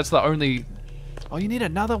 That's the only... Oh, you need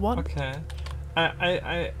another one? Okay.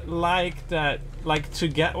 I like that, like, to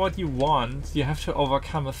get what you want, you have to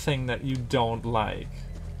overcome a thing that you don't like.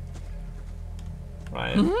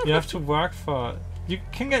 Right? Mm-hmm. You have to work for... You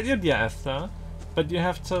can get your Dear Esther, but you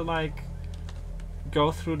have to, like,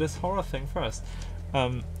 go through this horror thing first.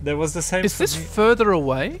 There was the same... Is this further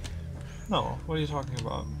away? No, what are you talking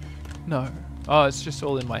about? No. Oh, it's just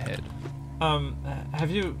all in my head.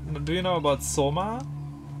 Do you know about Soma?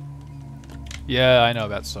 Yeah, I know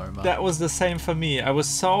about Soma. That was the same for me. I was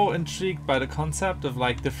so intrigued by the concept of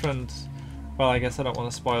like different... Well, I guess I don't want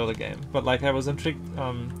to spoil the game, but like I was intrigued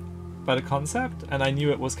by the concept, and I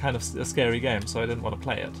knew it was kind of a scary game, so I didn't want to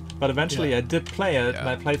play it. But eventually I did play it, and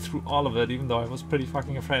I played through all of it, even though I was pretty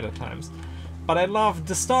fucking afraid at times. But I loved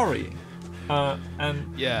the story.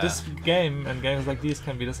 And this game and games like these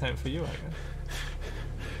can be the same for you, I guess.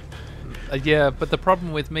 Yeah, but the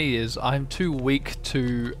problem with me is I'm too weak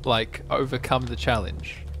to like overcome the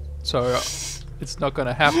challenge, so it's not going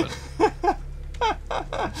to happen.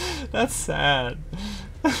 That's sad.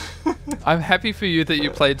 I'm happy for you that you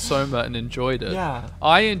played Soma and enjoyed it. Yeah.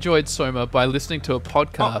 I enjoyed Soma by listening to a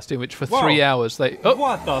podcast in which for 3 hours they... Oh.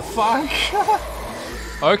 What the fuck?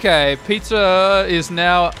 Okay, Pizza is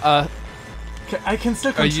now... I can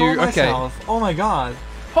still control myself. Okay. Oh my god.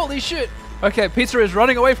 Holy shit. Okay, Pizza is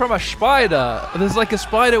running away from a spider. There's like a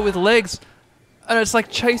spider with legs, and it's like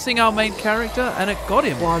chasing our main character, and it got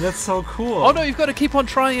him. Wow, that's so cool. Oh no, you've got to keep on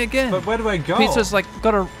trying again. But where do I go? Pizza's like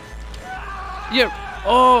got to... Yeah.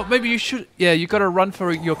 Oh, maybe you should... Yeah, you got to run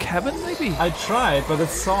for your cabin, maybe? I tried, but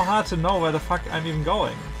it's so hard to know where the fuck I'm even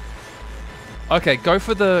going. Okay, go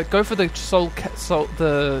for the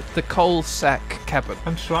coal sack cabin.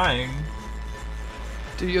 I'm trying.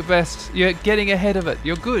 Do your best. You're getting ahead of it.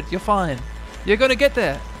 You're good. You're fine. You're gonna get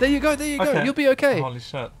there. There you go. There you go. You'll be okay. Holy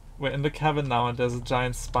shit. We're in the cabin now, and there's a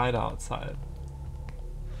giant spider outside.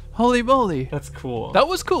 Holy moly. That's cool. That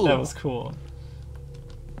was cool. That was cool.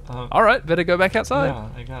 Alright, better go back outside. Yeah,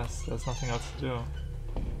 I guess. There's nothing else to do.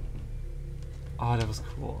 Oh, that was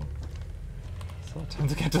cool. So, time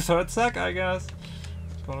to get the third sack, I guess.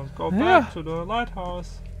 Gonna go back to the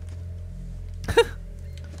lighthouse.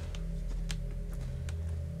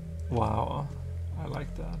 Wow. I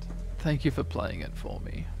like that. Thank you for playing it for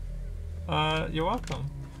me. You're welcome.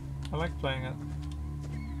 I like playing it.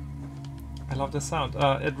 I love the sound.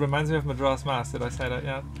 It reminds me of Majora's Mask. Did I say that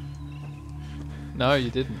yet? No, you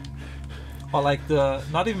didn't. Or like the...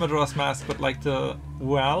 Not even Majora's Mask, but like the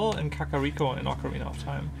well in Kakariko in Ocarina of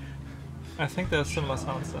Time. I think there's similar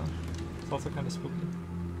sounds there. It's also kind of spooky.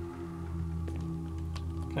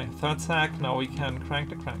 Okay, third sack. Now we can crank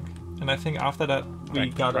the crank. And I think after that we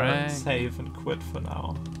gotta save and quit for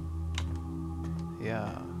now.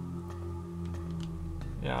 Yeah.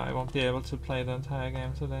 Yeah, I won't be able to play the entire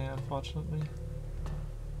game today, unfortunately.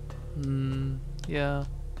 Yeah.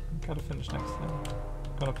 Gotta finish next time.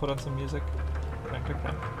 Gonna put on some music. Crank to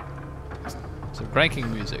crank. Some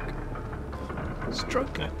cranking music. Stroke.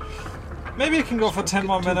 Okay. Maybe you can go for 10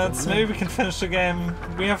 more minutes. Maybe we can finish the game.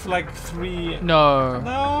 We have like 3... No.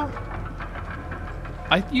 No?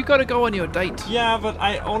 You gotta go on your date. Yeah, but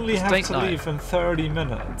I only have to leave in 30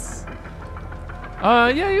 minutes.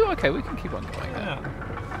 Yeah, okay, we can keep on going. Yeah.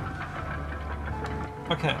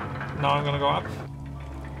 Okay, now I'm gonna go up.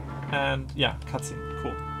 And yeah, cutscene.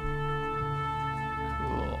 Cool.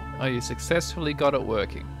 Cool. Oh, you successfully got it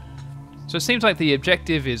working. So it seems like the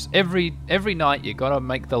objective is every night you gotta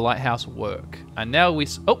make the lighthouse work. And now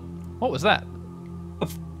oh, what was that?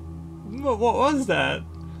 What was that?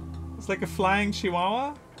 It's like a flying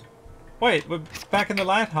chihuahua? Wait, we're back in the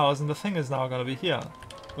lighthouse and the thing is now gonna be here.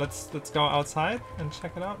 Let's go outside and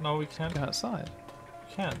check it out. No, we can't. Go outside.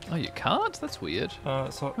 We can't. Oh, you can't? That's weird.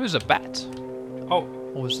 So it was a bat. Oh.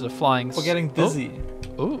 Or was it a flying... We're getting dizzy.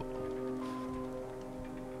 Oh. Ooh.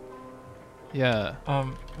 Yeah.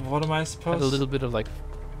 What am I supposed... Had a little bit of like...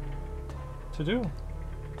 to do?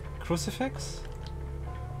 Crucifix?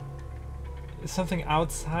 Is something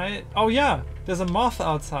outside? Oh yeah! There's a moth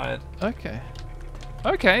outside. Okay.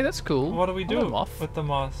 Okay, that's cool. What do we Hello, do moth. with the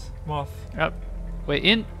moth? We're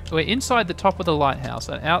inside the top of the lighthouse,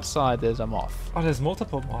 and outside there's a moth. Oh, there's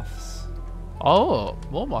multiple moths. Oh,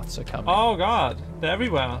 more moths are coming. Oh god, they're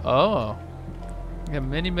everywhere. Oh. Yeah,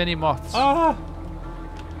 many moths. Ah!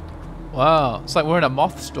 Wow, it's like we're in a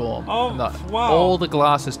moth storm. Oh, and wow. All the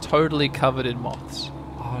glass is totally covered in moths.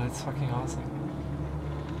 Oh, that's fucking awesome.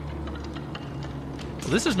 Well,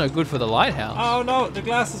 this is no good for the lighthouse. Oh no, the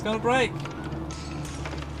glass is gonna break.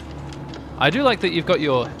 I do like that you've got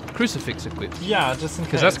your crucifix equipped. Yeah, just in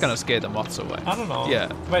case. Because that's going to scare the moths away. I don't know.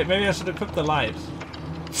 Yeah. Wait, maybe I should equip the light.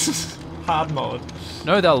 Hard mode.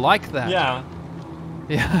 No, they'll like that. Yeah.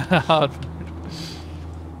 Yeah, hard.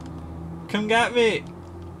 Come get me.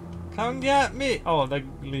 Come get me. Oh, they're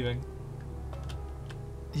leaving.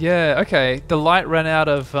 Yeah, okay. The light ran out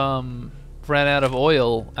of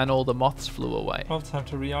oil and all the moths flew away. Well, time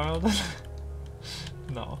to re-oil them.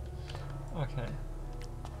 No. Okay.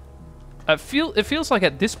 It feels like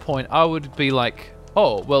at this point I would be like,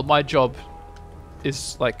 oh, well, my job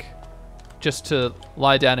is like just to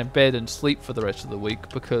lie down in bed and sleep for the rest of the week,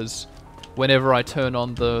 because whenever I turn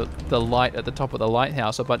on the light at the top of the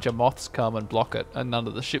lighthouse, a bunch of moths come and block it, and none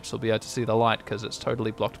of the ships will be able to see the light because it's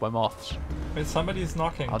totally blocked by moths. Wait, somebody's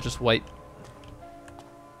knocking. I'll just wait.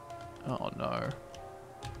 Oh no.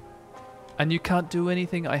 And you can't do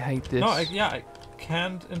anything? I hate this. No, I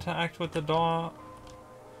can't interact with the door.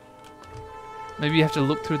 Maybe you have to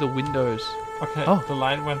look through the windows. Okay, Oh. the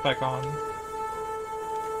light went back on.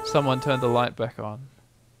 Someone turned the light back on.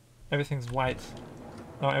 Everything's white.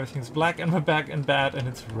 No, everything's black, and we're back in bed, and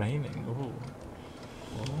it's raining. Ooh.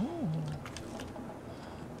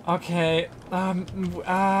 Okay,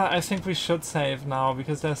 I think we should save now,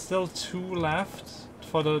 because there's still 2 left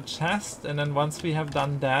for the chest, and then once we have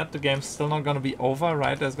done that, the game's still not gonna be over,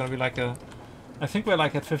 right? There's gonna be like a... I think we're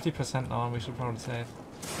like at 50% now, and we should probably save.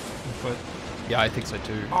 But Yeah, I think so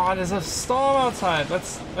too. oh, there's a storm outside.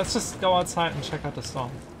 Let's just go outside and check out the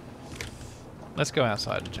storm. Let's go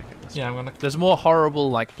outside and check it. Yeah, I'm gonna. There's more horrible,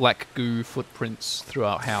 like, black goo footprints through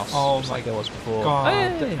our house. Oh just my like there was before.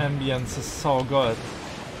 God, the Hey! ambience is so good.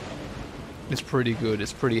 It's pretty good.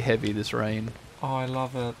 It's pretty heavy, this rain. Oh, I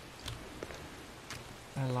love it.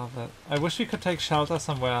 I love it. I wish we could take shelter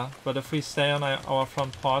somewhere, but if we stay on our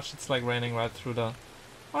front porch, it's like raining right through the...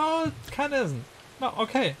 Well, it kinda isn't. No,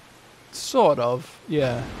 okay. Sort of,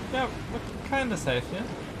 yeah. Yeah, we're kinda safe, yeah?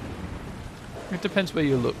 It depends where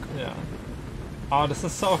you look. Yeah. Oh, this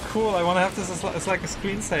is so cool. I wanna have this as it's like a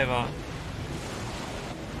screensaver.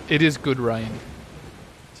 It is good rain.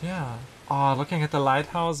 Yeah. Oh, looking at the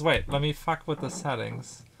lighthouse. Wait, let me fuck with the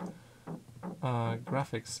settings.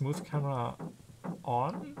 Graphics. Smooth camera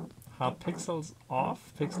on. Hard pixels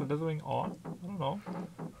off. Pixel dithering on. I don't know.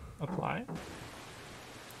 Apply.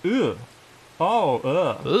 Ugh. Oh,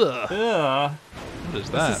 ugh. Ugh. Ugh. What is This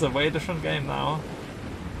that? is a way different game now.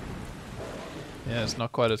 Yeah, it's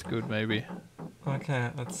not quite as good, maybe. Okay,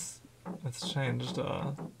 let's change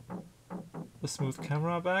the smooth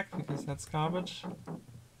camera back, because that's garbage.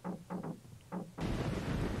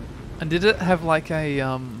 And did it have like a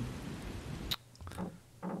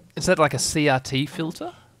is that like a CRT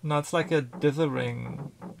filter? No, it's like a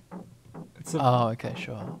dithering. It's a. Oh, okay,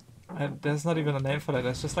 sure. There's not even a name for that.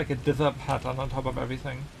 It's just like a dither pattern on top of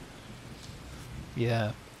everything.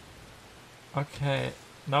 Yeah. Okay.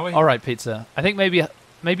 Now we. All right, Pizza. I think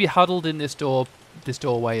maybe huddled in this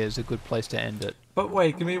doorway is a good place to end it. But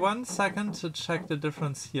wait, give me 1 second to check the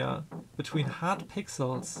difference here between hard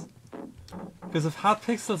pixels. Because if hard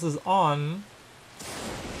pixels is on,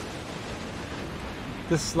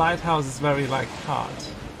 this lighthouse is very like hard,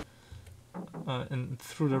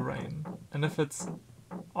 through the rain. And if it's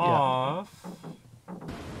off,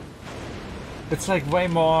 it's like way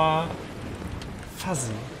more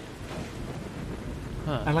fuzzy.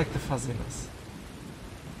 Huh. I like the fuzziness.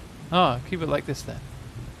 Oh, keep it like this then.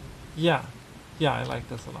 Yeah, I like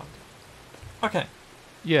this a lot. Okay.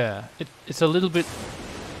 Yeah, it's a little bit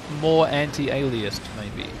more anti-aliased,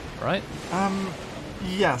 maybe, right?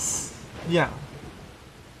 Yes. Yeah,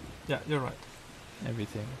 you're right.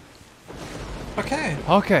 Everything. Okay.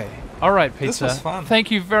 Okay. All right, Pizza. This was fun. Thank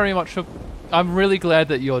you very much for... I'm really glad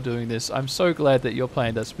that you're doing this. I'm so glad that you're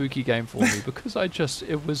playing that spooky game for me, because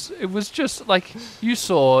it was just like you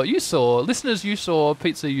saw, listeners, you saw,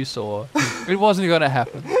 Pizza, you saw. It wasn't going to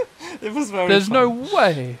happen. It was very There's fun. no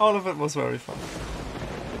way. All of it was very fun.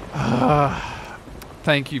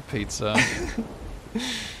 Thank you, Pizza.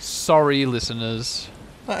 Sorry, listeners.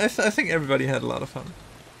 I think everybody had a lot of fun.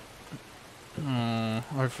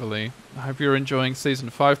 Hopefully. I hope you're enjoying season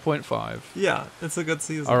 5.5. Yeah, it's a good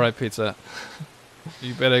season. All right, Pizza.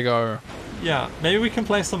 You better go. Yeah, maybe we can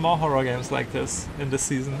play some more horror games like this in this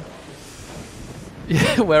season.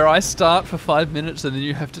 Yeah, where I start for 5 minutes and then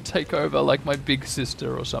you have to take over like my big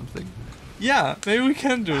sister or something. Yeah, maybe we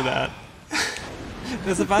can do that.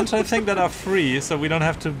 There's a bunch, I think, that are free, so we don't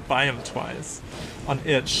have to buy them twice. On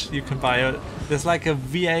itch, you can buy it. There's like a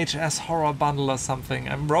VHS horror bundle or something.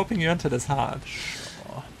 I'm roping you into this hard.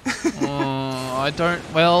 I don't...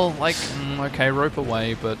 Well, like... okay, rope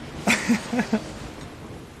away, but...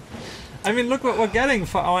 I mean, look what we're getting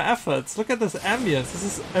for our efforts. Look at this ambience. This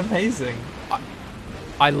is amazing.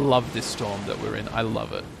 I love this storm that we're in. I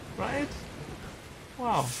love it. Right?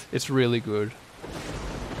 Wow. It's really good.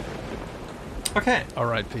 Okay.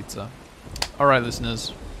 Alright, pizza. Alright,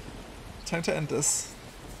 listeners. Time to end this.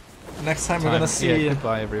 Next time we're gonna see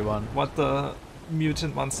goodbye, everyone. What the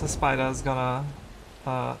mutant monster spider is gonna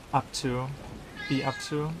be up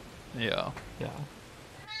to. Yeah. Yeah.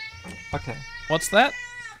 Okay. What's that?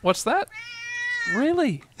 What's that?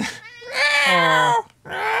 Really? Oh.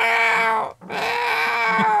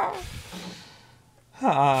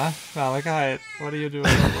 Malachi, what are you doing?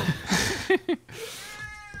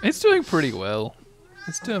 It's doing pretty well.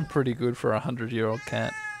 It's doing pretty good for a 100-year-old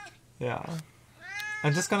cat. Yeah.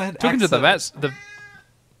 I'm just gonna hit Took exit. him to the vets.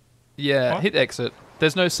 Yeah, What? hit exit.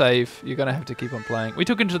 There's no save. You're gonna have to keep on playing. We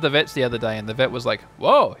took him to the vets the other day, and the vet was like,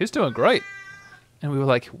 "Whoa, he's doing great." And we were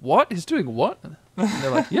like, "What? He's doing what?" And they're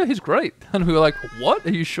like, "Yeah, he's great." And we were like, "What?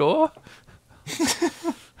 Are you sure?"